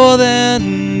is more than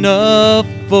enough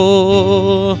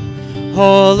for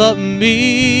all of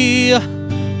me,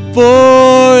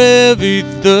 for every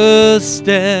thirst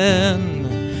and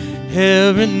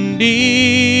every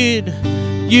need.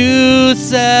 You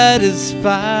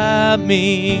satisfy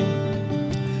me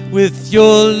with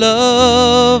your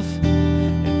love,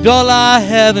 and all I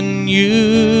have in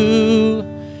you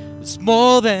is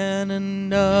more than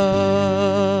enough.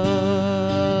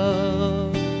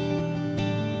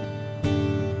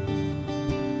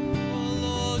 Oh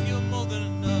Lord, you're more than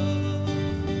enough.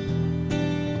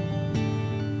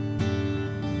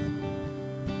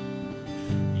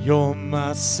 You're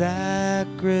my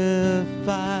sacrifice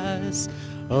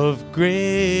of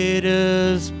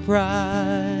greatest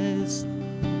price.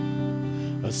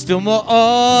 Still more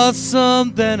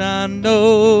awesome than I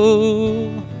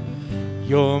know.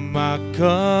 You're my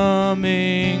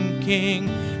coming King.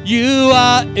 You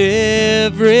are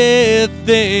everything.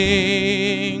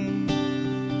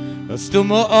 Still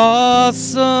more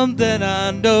awesome than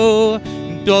I know.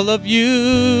 And all of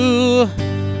you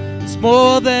is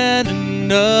more than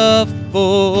enough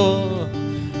for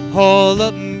all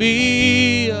of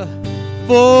me,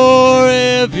 for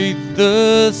every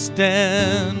thirst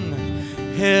and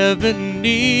heaven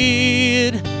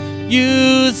need.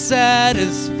 You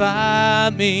satisfy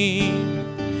me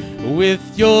with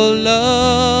your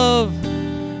love.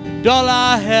 And all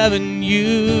I have in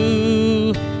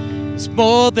you is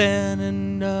more than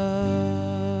enough.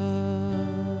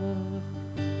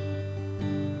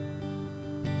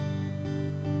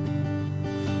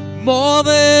 More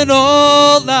than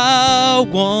all I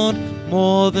want,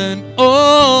 more than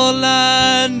all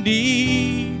I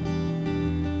need.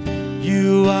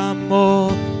 You are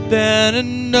more than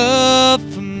enough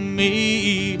for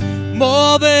me.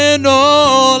 More than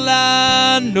all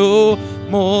I know,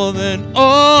 more than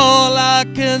all I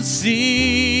can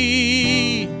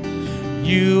see.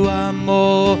 You are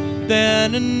more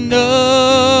than enough.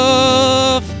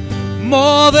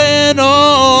 More than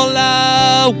all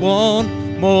I want,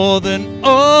 more than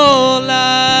all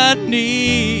I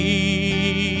need.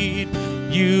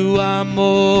 You are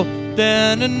more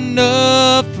than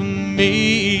enough for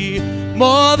me.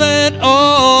 More than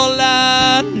all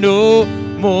I know,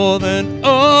 more than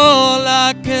all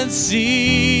I can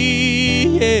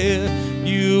see. Yeah.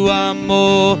 You are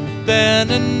more than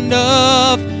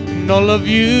enough, and all of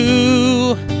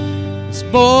you is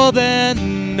more than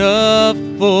enough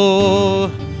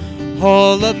for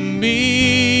all of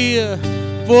me,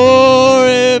 for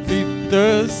every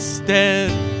thirst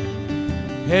and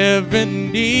every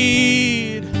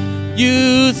need.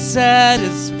 You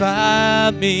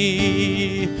satisfy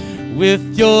me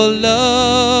with your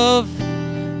love.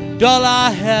 And all I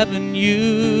have in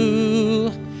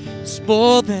you is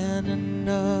more than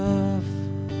enough.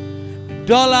 And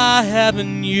all I have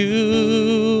in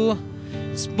you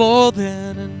is more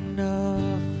than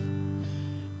enough.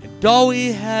 And all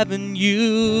we have in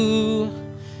you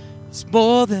is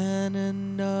more than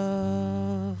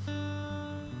enough.